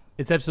should have.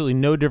 It's absolutely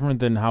no different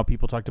than how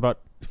people talked about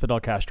Fidel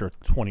Castro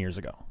 20 years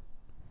ago.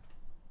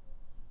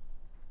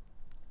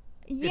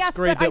 Yes, it's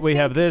great that we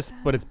have this,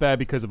 but it's bad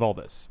because of all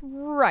this.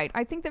 Right.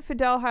 I think that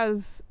Fidel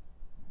has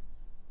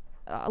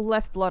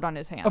less blood on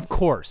his hands. Of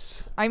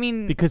course. I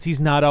mean... because he's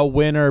not a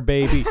winner,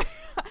 baby.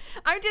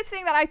 I'm just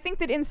saying that I think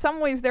that in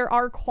some ways there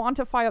are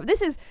quantifiable...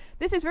 This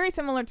is very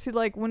similar to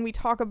like when we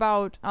talk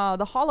about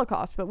the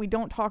Holocaust, but we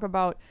don't talk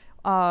about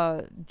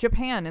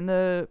Japan in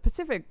the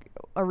Pacific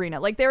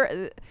arena. Like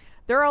there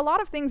are a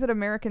lot of things that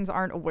Americans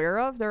aren't aware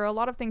of. There are a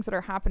lot of things that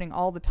are happening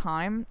all the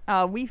time.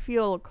 We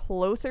feel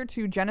closer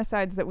to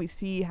genocides that we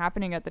see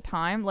happening at the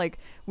time. Like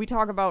we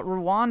talk about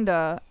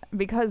Rwanda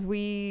because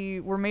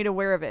we were made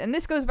aware of it. And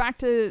this goes back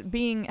to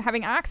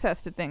having access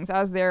to things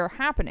as they're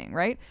happening,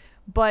 right?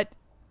 But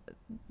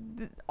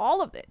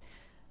all of it.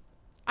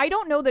 I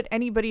don't know that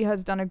anybody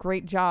has done a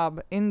great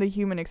job in the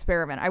human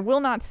experiment. I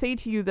will not say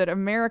to you that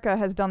America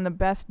has done the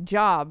best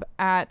job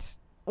at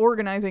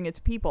organizing its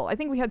people. I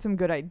think we had some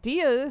good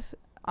ideas.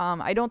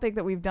 I don't think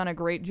that we've done a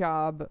great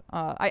job.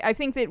 I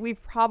think that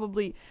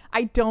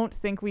I don't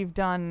think we've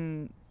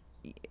done...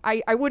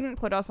 I wouldn't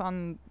put us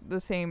on the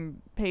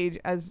same page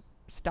as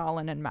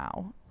Stalin and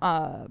Mao.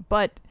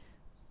 But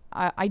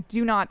I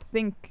do not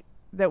think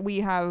that we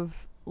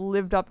have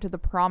lived up to the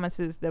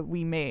promises that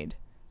we made.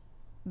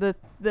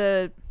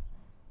 The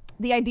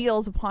the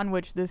ideals upon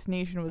which this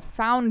nation was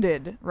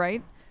founded,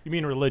 right? You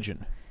mean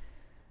religion?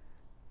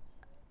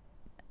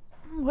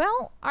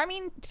 Well, I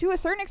mean, to a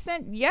certain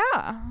extent,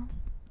 yeah.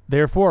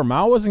 Therefore,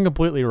 Mao wasn't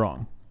completely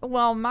wrong.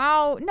 Well,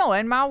 Mao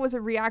was a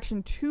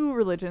reaction to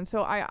religion.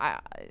 So I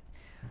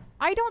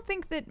don't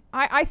think that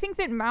I think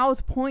that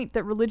Mao's point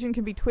that religion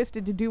can be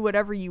twisted to do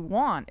whatever you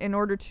want in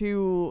order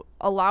to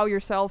allow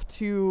yourself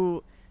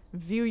to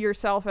view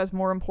yourself as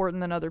more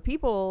important than other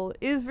people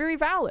is very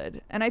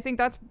valid. And I think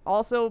that's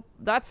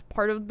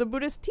part of the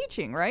Buddhist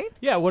teaching, right?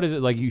 Yeah, what is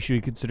it? Like, you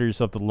should consider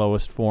yourself the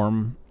lowest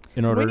form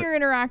in order. When you're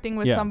interacting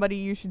with somebody,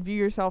 you should view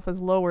yourself as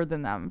lower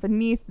than them,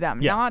 beneath them.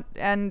 Not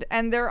and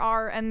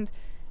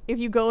if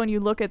you go and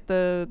you look at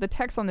the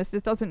text on this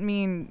doesn't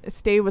mean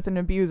stay with an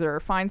abuser or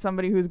find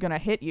somebody who's going to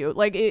hit you.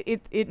 Like,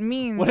 it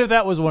means... What if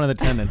that was one of the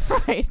tenets?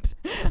 Right.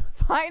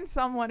 Find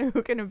someone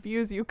who can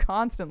abuse you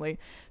constantly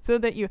so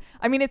that you...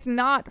 I mean, it's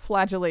not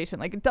flagellation.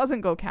 Like, it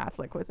doesn't go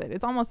Catholic with it.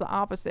 It's almost the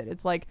opposite.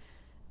 It's like...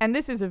 And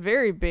this is a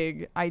very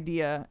big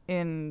idea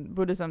in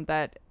Buddhism,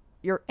 that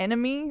your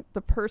enemy,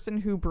 the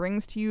person who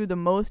brings to you the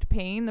most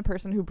pain, the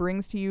person who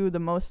brings to you the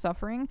most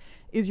suffering,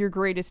 is your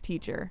greatest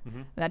teacher.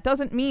 Mm-hmm. That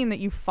doesn't mean that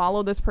you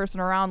follow this person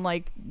around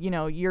like,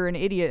 you're an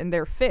idiot and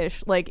they're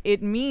fish. Like,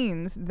 it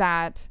means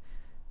that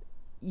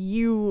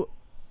you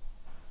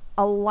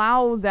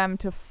allow them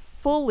to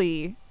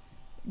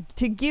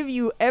give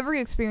you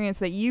every experience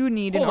that you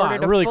need in order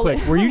to really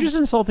quick. Were you just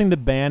insulting the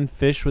band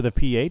Fish with a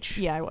PH?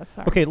 Yeah, I was.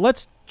 Sorry. Okay,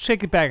 let's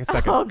take it back a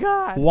second. Oh,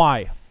 God.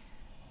 Why?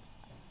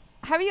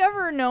 Have you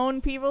ever known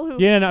people who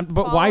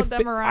but why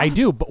them around? I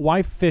do, but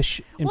why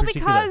fish in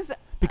particular?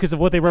 Because of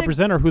what they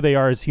represent or who they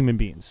are as human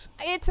beings.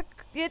 I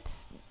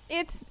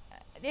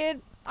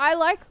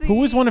like the...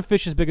 Who is one of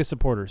Fish's biggest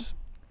supporters?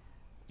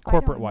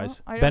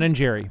 Corporate-wise. Ben and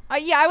Jerry.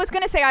 Yeah, I was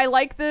going to say I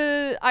like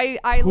the...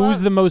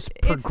 Who's the most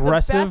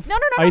progressive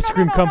ice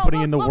cream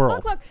company in the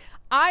world? Look.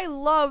 I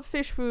love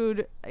fish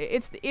food.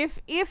 It's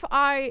if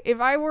I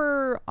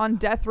were on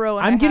death row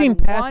and get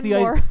past the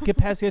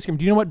ice cream.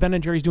 Do you know what Ben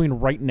and Jerry's doing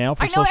right now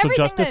for social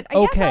justice?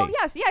 Okay.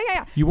 Yes.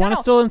 Yeah. You want to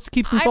still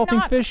keep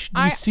insulting fish?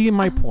 Do you see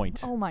my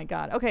point? Oh my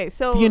God. Okay,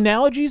 so the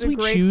analogies we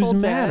choose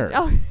matter.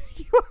 Oh,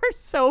 you are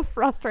so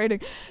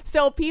frustrating.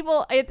 So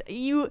people,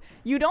 you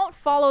don't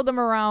follow them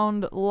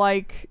around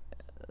like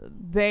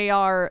they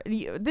are.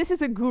 This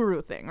is a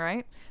guru thing,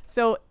 right?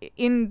 So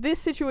in this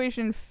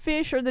situation,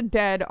 fish or the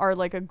dead are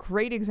like a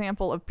great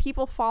example of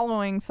people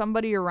following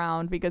somebody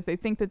around because they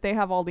think that they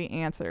have all the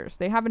answers.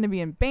 They happen to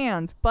be in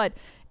bands, but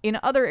in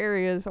other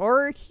areas,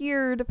 or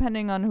here,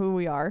 depending on who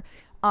we are,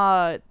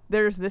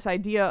 there's this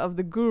idea of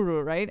the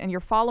guru, right? And you're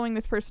following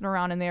this person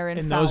around and they're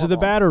infallible. And those are the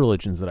bad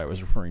religions that I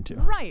was referring to.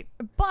 Right.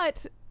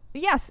 But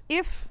yes,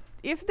 if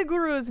the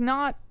guru is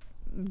not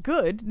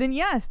good, then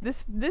yes,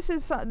 this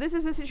is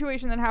a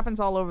situation that happens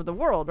all over the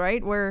world,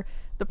 right? Where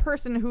the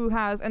person who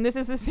has, and this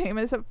is the same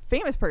as a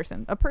famous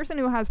person, a person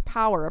who has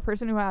power, a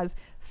person who has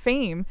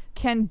fame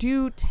can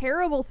do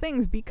terrible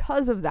things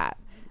because of that.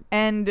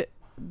 And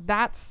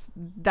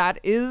that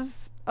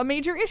is a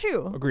major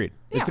issue. Agreed.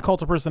 Yeah. It's a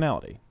cult of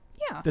personality.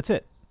 Yeah. That's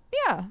it.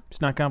 Yeah.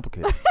 It's not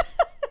complicated.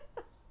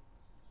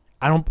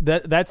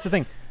 That's the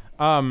thing.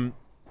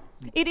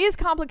 It is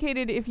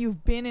complicated if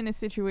you've been in a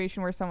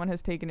situation where someone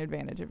has taken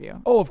advantage of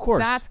you. Oh, of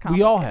course. That's complicated.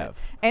 We all have.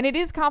 And it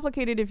is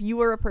complicated if you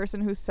are a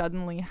person who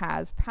suddenly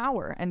has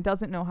power and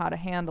doesn't know how to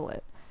handle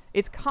it.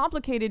 It's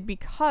complicated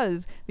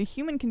because the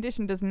human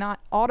condition does not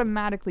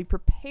automatically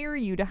prepare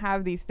you to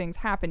have these things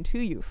happen to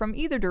you from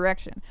either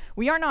direction.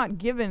 We are not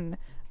given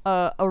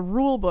a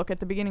rule book at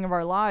the beginning of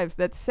our lives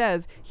that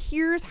says,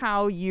 here's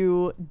how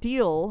you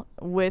deal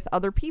with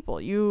other people.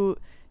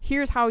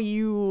 Here's how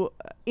you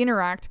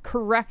interact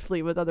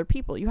correctly with other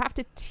people. You have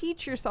to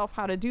teach yourself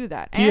how to do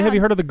that. Have you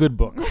heard of the Good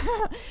Book?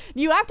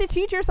 You have to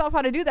teach yourself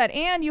how to do that,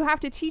 and you have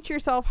to teach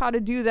yourself how to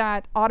do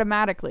that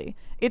automatically.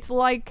 It's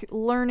like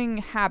learning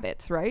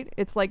habits, right?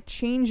 It's like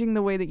changing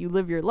the way that you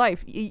live your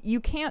life.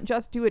 You can't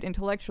just do it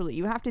intellectually.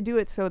 You have to do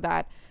it so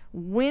that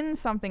when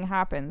something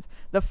happens,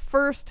 the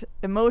first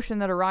emotion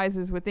that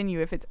arises within you,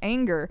 if it's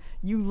anger,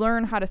 you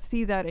learn how to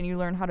see that and you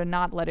learn how to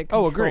not let it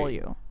control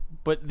you.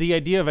 But the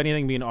idea of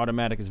anything being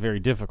automatic is very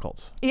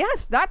difficult.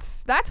 Yes,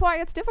 that's why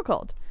it's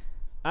difficult.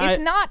 It's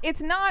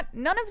not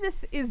none of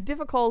this is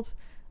difficult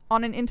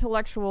on an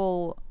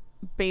intellectual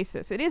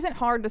basis. It isn't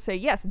hard to say,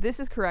 yes, this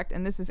is correct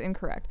and this is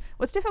incorrect.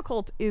 What's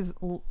difficult is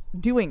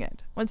doing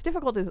it. What's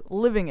difficult is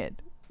living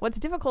it. What's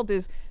difficult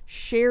is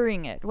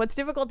sharing it. What's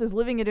difficult is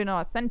living it in an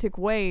authentic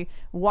way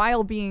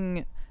while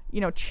being,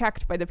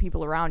 checked by the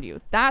people around you.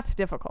 That's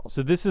difficult.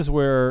 So this is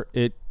why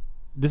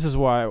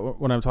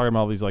when I'm talking about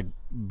all these like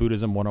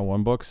Buddhism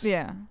 101 books,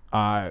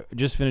 I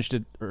just finished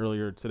it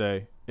earlier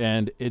today,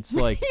 and it's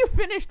like you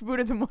finished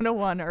Buddhism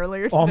 101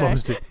 earlier today.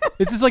 Almost.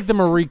 This is like the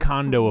Marie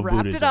Kondo of Wrapped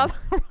Buddhism. It up.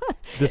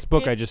 This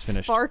book I just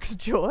finished sparks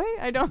joy.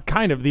 I don't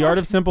kind of the Art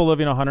of Simple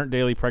Living: 100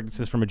 Daily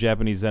Practices from a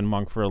Japanese Zen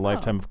Monk for a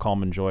Lifetime of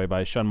Calm and Joy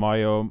by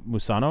Shunmayo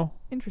Musano.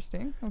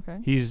 Interesting. Okay.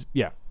 He's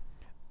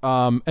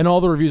and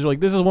all the reviews are like,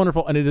 this is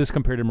wonderful, and it is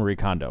compared to Marie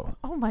Kondo.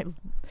 Oh my.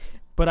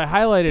 But I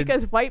highlighted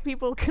because white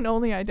people can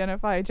only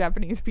identify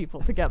Japanese people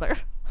together.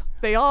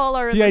 They all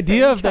are in the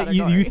idea same of that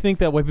you category. think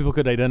that white people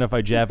could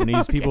identify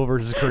Japanese people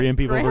versus Korean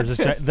people versus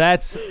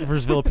that's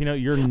versus Filipino.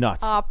 You're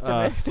nuts.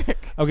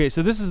 Optimistic. Okay,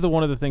 so this is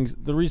one of the things,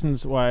 the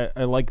reasons why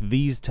I like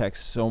these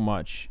texts so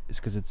much is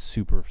because it's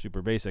super,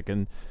 super basic.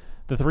 And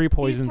the three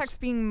poisons. These texts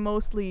being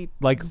mostly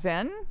like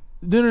Zen?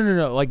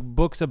 No. Like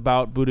books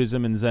about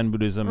Buddhism and Zen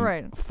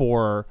Buddhism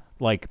for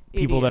like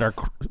people Idiots.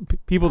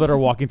 people that are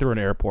walking through an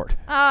airport.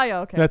 Ah, yeah,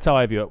 okay. That's how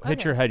I view it. Hit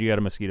Okay. your head, you got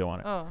a mosquito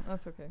on it. Oh,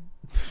 that's okay.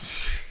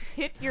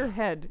 Hit your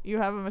head, you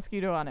have a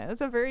mosquito on it.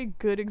 That's a very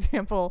good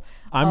example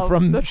I'm of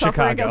from the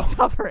Chicago.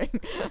 suffering.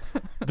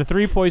 The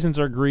three poisons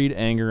are greed,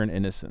 anger, and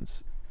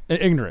innocence.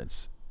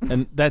 Ignorance.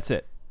 And that's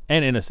it.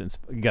 And innocence.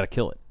 You got to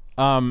kill it.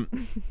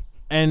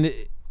 And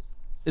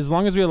as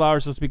long as we allow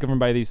ourselves to be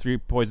governed by these three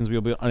poisons, we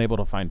will be unable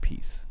to find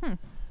peace.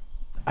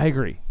 I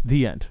agree.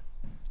 The end.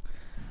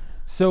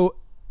 So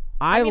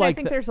I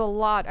think there's a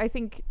lot. I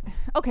think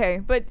okay,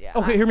 but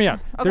okay, hear me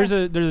out.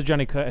 Okay. There's a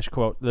Johnny Cash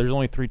quote. There's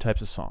only three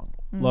types of song: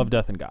 love,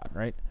 death, and God.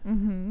 Right?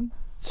 Mm-hmm.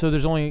 So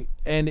there's only,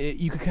 and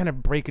you could kind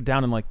of break it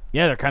down and like,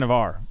 yeah, there kind of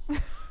are.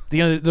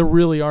 There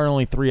really are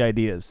only three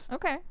ideas.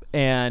 Okay.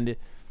 And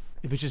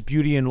if it's just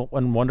beauty and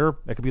wonder,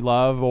 that could be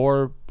love,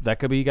 or that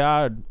could be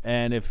God.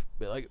 And if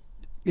like,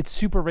 it's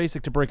super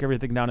basic to break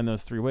everything down in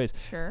those three ways.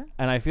 Sure.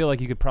 And I feel like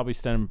you could probably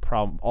stem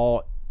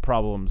all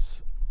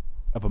problems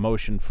of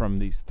emotion from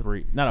these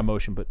three, not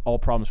emotion, but all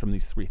problems from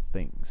these three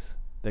things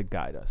that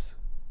guide us.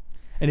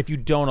 And if you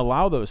don't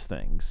allow those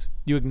things,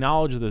 you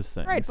acknowledge those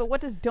things. Right, but what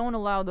does don't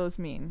allow those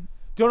mean?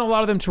 Don't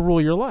allow them to rule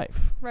your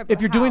life. Right, but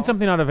if you're doing how?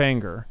 something out of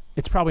anger,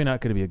 it's probably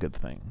not going to be a good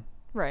thing.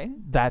 Right.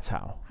 That's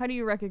how. How do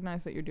you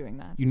recognize that you're doing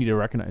that? You need to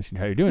recognize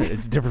how you're doing it.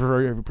 It's different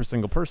for every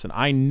single person.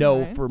 I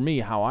know Right. for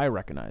me how I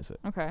recognize it.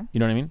 Okay. You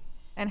know what I mean?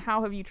 And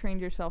how have you trained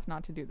yourself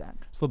not to do that?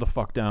 Slow the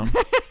fuck down.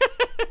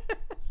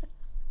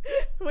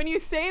 When you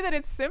say that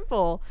it's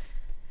simple,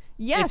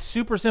 yes. It's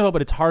super simple,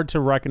 but it's hard to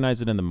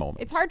recognize it in the moment.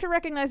 It's hard to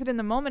recognize it in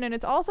the moment, and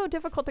it's also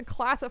difficult to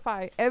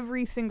classify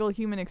every single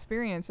human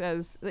experience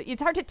as.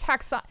 It's hard to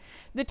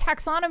the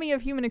taxonomy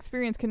of human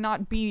experience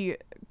cannot be.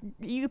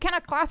 You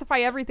cannot classify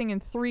everything in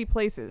three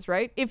places,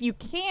 right? If you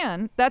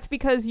can, that's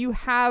because you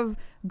have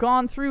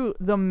gone through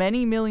the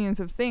many millions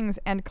of things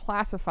and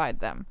classified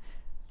them.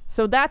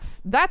 So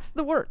that's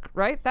the work,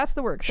 right? That's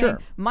the work. Sure.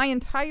 Saying, my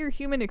entire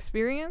human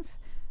experience.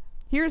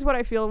 Here's what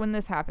I feel when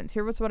this happens.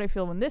 Here's what I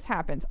feel when this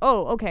happens.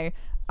 Oh, okay.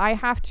 I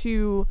have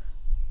to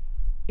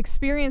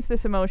experience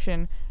this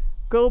emotion,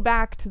 go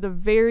back to the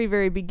very,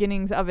 very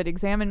beginnings of it,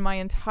 examine my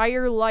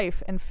entire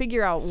life, and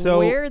figure out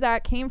where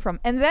that came from.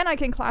 And then I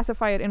can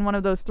classify it in one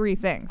of those three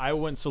things. I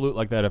wouldn't salute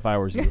like that if I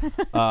was you.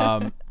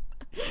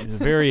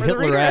 Very For the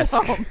reader at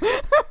Hitler-esque. home.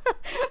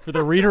 For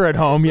the reader at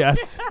home,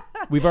 yes.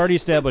 We've already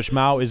established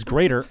Mao is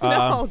greater.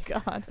 Oh,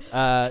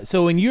 God.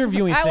 So when you're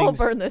viewing I things, will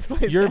burn this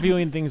place you're down.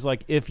 viewing things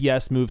like if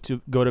yes, move to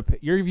go to.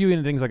 You're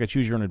viewing things like a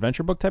choose your own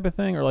adventure book type of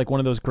thing, or like one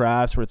of those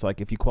graphs where it's like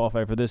if you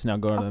qualify for this, now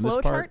go to this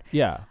flow part. chart?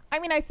 Yeah. I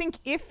mean, I think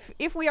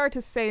if we are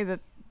to say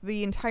that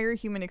the entire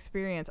human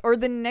experience, or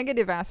the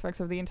negative aspects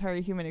of the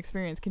entire human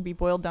experience, can be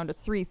boiled down to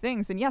three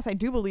things, then yes, I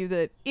do believe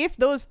that if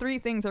those three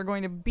things are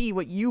going to be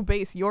what you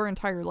base your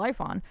entire life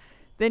on,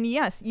 then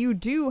yes, you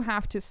do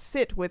have to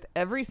sit with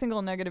every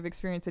single negative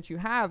experience that you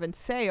have and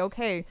say,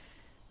 okay,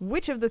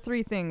 which of the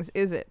three things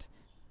is it?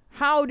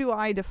 How do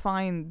I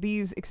define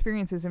these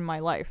experiences in my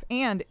life?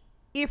 And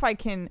if I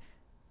can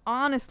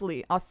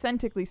honestly,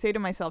 authentically say to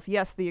myself,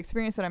 yes, the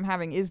experience that I'm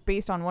having is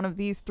based on one of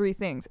these three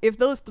things. If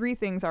those three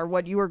things are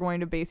what you are going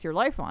to base your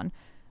life on,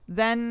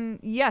 then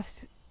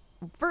yes,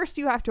 first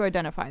you have to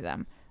identify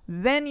them.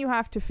 Then you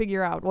have to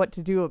figure out what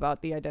to do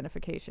about the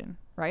identification,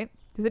 right?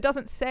 Because it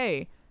doesn't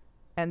say,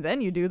 and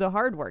then you do the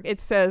hard work. It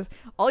says,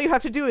 all you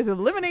have to do is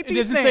eliminate these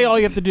things. It doesn't say all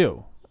you have to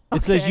do. It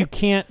Okay. says you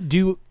can't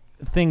do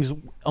things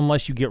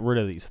unless you get rid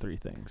of these three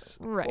things.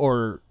 Right.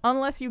 Or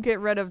unless you get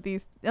rid of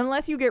these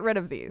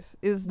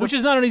which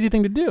is not an easy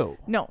thing to do.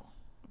 No.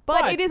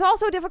 But it is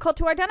also difficult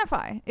to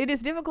identify. It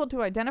is difficult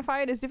to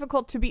identify. It is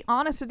difficult to be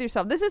honest with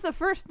yourself. This is the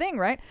first thing,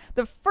 right?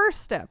 The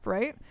first step,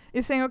 right,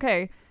 is saying,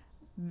 okay,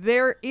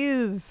 there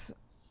is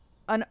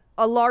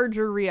a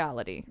larger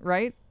reality,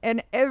 right?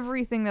 And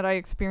everything that I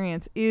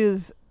experience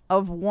is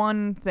of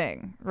one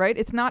thing, right?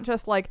 It's not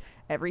just like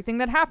everything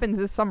that happens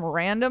is some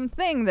random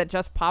thing that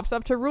just pops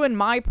up to ruin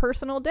my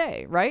personal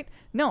day, right?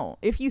 No,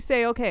 if you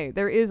say, okay,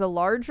 there is a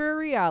larger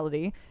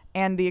reality,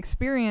 and the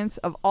experience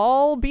of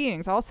all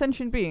beings, all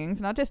sentient beings,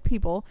 not just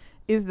people,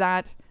 is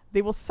that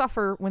they will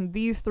suffer when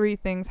these three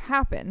things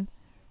happen,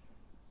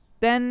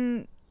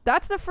 then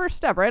that's the first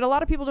step, right? A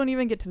lot of people don't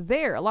even get to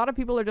there. A lot of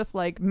people are just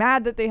like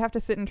mad that they have to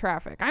sit in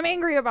traffic. I'm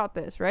angry about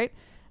this, right?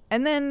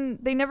 And then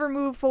they never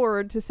move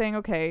forward to saying,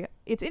 okay,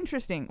 it's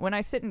interesting. When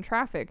I sit in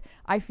traffic,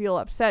 I feel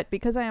upset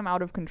because I am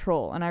out of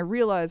control. And I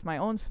realize my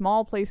own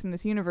small place in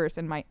this universe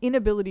and my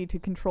inability to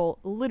control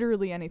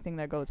literally anything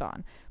that goes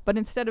on. But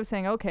instead of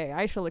saying, okay,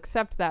 I shall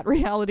accept that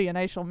reality and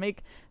I shall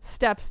make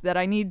steps that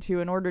I need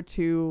to in order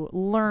to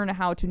learn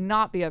how to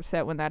not be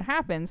upset when that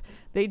happens,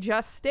 they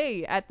just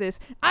stay at this,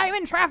 I'm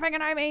in traffic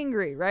and I'm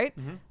angry, right?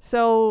 Mm-hmm.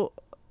 So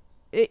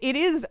it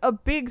is a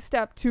big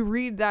step to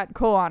read that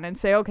koan and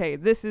say, okay,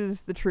 this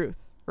is the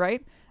truth,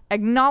 right?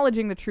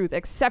 Acknowledging the truth,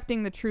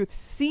 accepting the truth,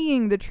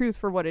 seeing the truth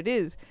for what it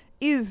is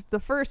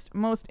the first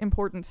most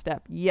important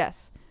step.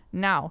 Yes.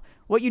 Now,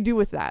 what you do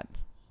with that,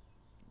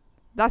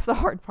 that's the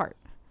hard part.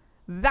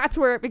 That's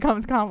where it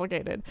becomes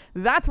complicated.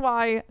 That's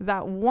why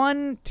that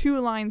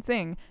 1-2 line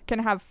thing can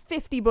have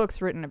 50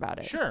 books written about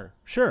it.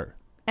 Sure.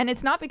 And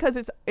it's not because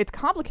it's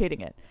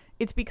complicating it.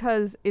 It's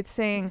because it's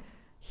saying,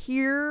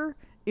 here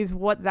is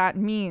what that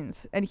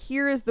means. And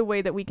here is the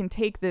way that we can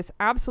take this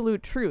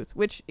absolute truth,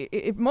 which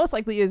it most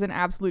likely is an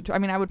absolute I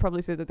mean, I would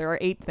probably say that there are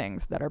 8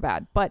 things that are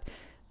bad, but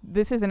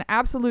this is an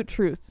absolute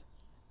truth.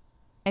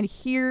 And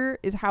here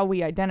is how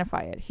we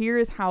identify it. Here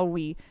is how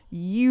we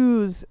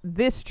use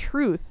this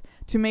truth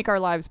to make our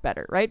lives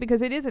better, right?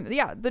 Because it isn't,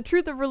 the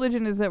truth of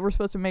religion is that we're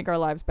supposed to make our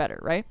lives better,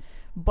 right?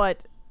 But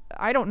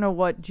I don't know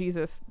what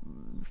Jesus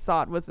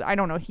thought was, I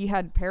don't know, he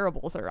had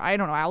parables or I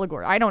don't know,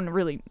 allegory. I don't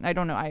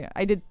know.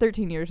 I did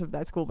 13 years of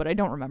that school, but I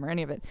don't remember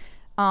any of it.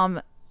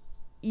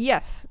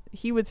 Yes,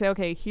 he would say,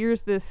 okay,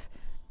 here's this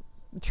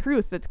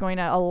truth that's going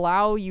to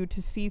allow you to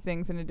see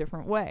things in a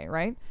different way,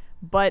 right?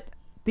 But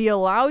the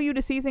allow you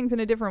to see things in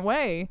a different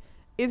way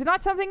is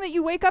not something that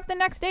you wake up the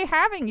next day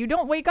having. You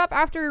don't wake up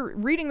after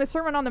reading the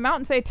Sermon on the Mount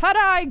and say, ta-da,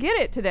 I get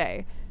it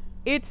today.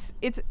 It's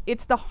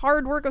the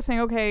hard work of saying,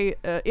 okay,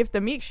 if the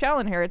meek shall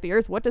inherit the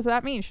earth, what does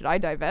that mean? Should I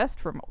divest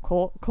from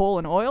coal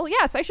and oil?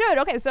 Yes, I should.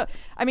 Okay, so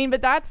I mean,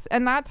 but that's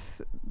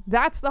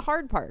the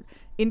hard part.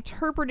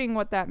 Interpreting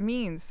what that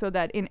means so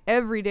that in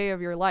every day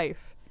of your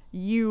life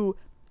you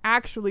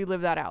actually live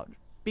that out.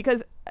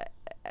 Because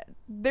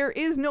there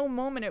is no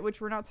moment at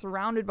which we're not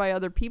surrounded by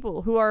other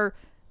people who are,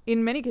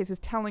 in many cases,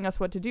 telling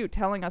us what to do,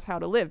 telling us how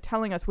to live,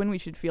 telling us when we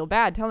should feel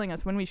bad, telling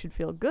us when we should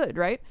feel good,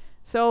 right?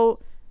 So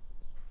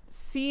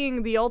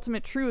seeing the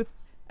ultimate truth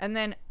and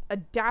then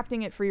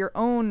adapting it for your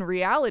own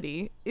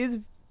reality is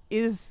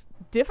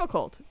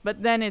difficult,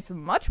 but then it's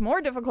much more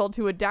difficult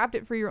to adapt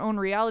it for your own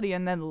reality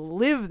and then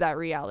live that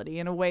reality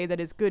in a way that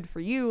is good for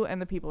you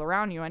and the people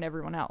around you and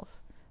everyone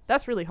else.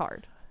 That's really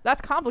hard. That's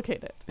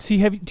complicated. See,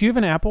 do you have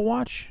an Apple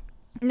Watch?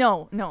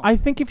 No. I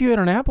think if you had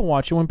an Apple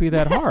Watch, it wouldn't be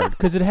that hard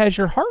because it has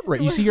your heart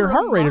rate. You see your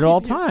heart rate at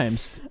all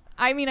times.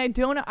 I mean, I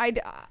don't.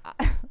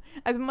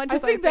 As much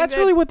as I think that's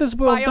really what this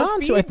boils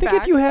down to. I think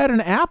if you had an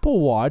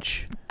Apple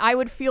Watch, I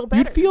would feel better.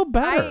 You'd feel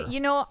better.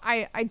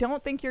 I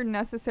don't think you're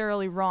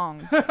necessarily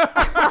wrong. But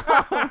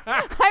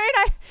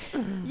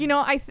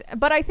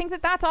I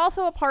think that's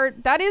also a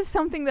part. That is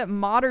something that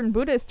modern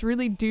Buddhists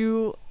really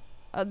do.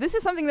 This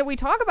is something that we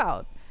talk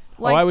about.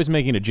 Like, I was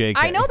making a JK.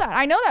 I know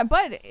that,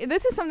 but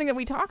this is something that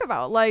we talk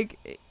about.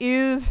 Like,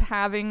 is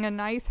having a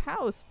nice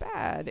house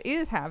bad?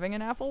 Is having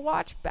an Apple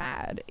Watch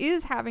bad?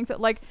 Is having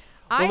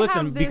well,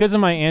 listen, because of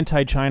my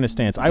anti-China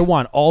stance, I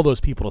want all those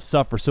people to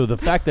suffer. So the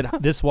fact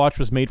that this watch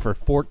was made for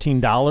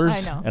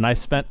 $14 and I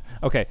spent...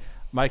 Okay,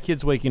 my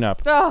kid's waking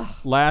up. Ugh.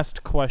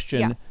 Last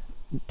question,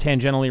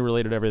 tangentially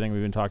related to everything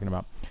we've been talking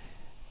about.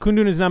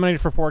 Kundun is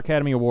nominated for 4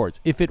 Academy Awards.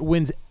 If it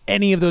wins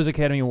any of those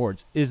Academy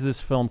Awards, is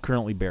this film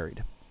currently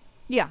buried?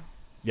 Yeah.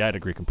 Yeah, I'd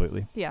agree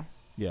completely. Yeah.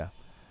 Yeah.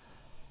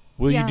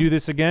 Will you do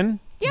this again?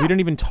 Yeah. We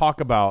didn't even talk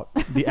about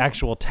the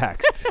actual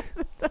text.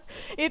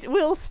 It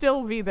will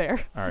still be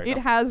there. All right. It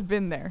has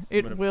been there.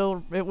 It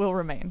will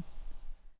remain.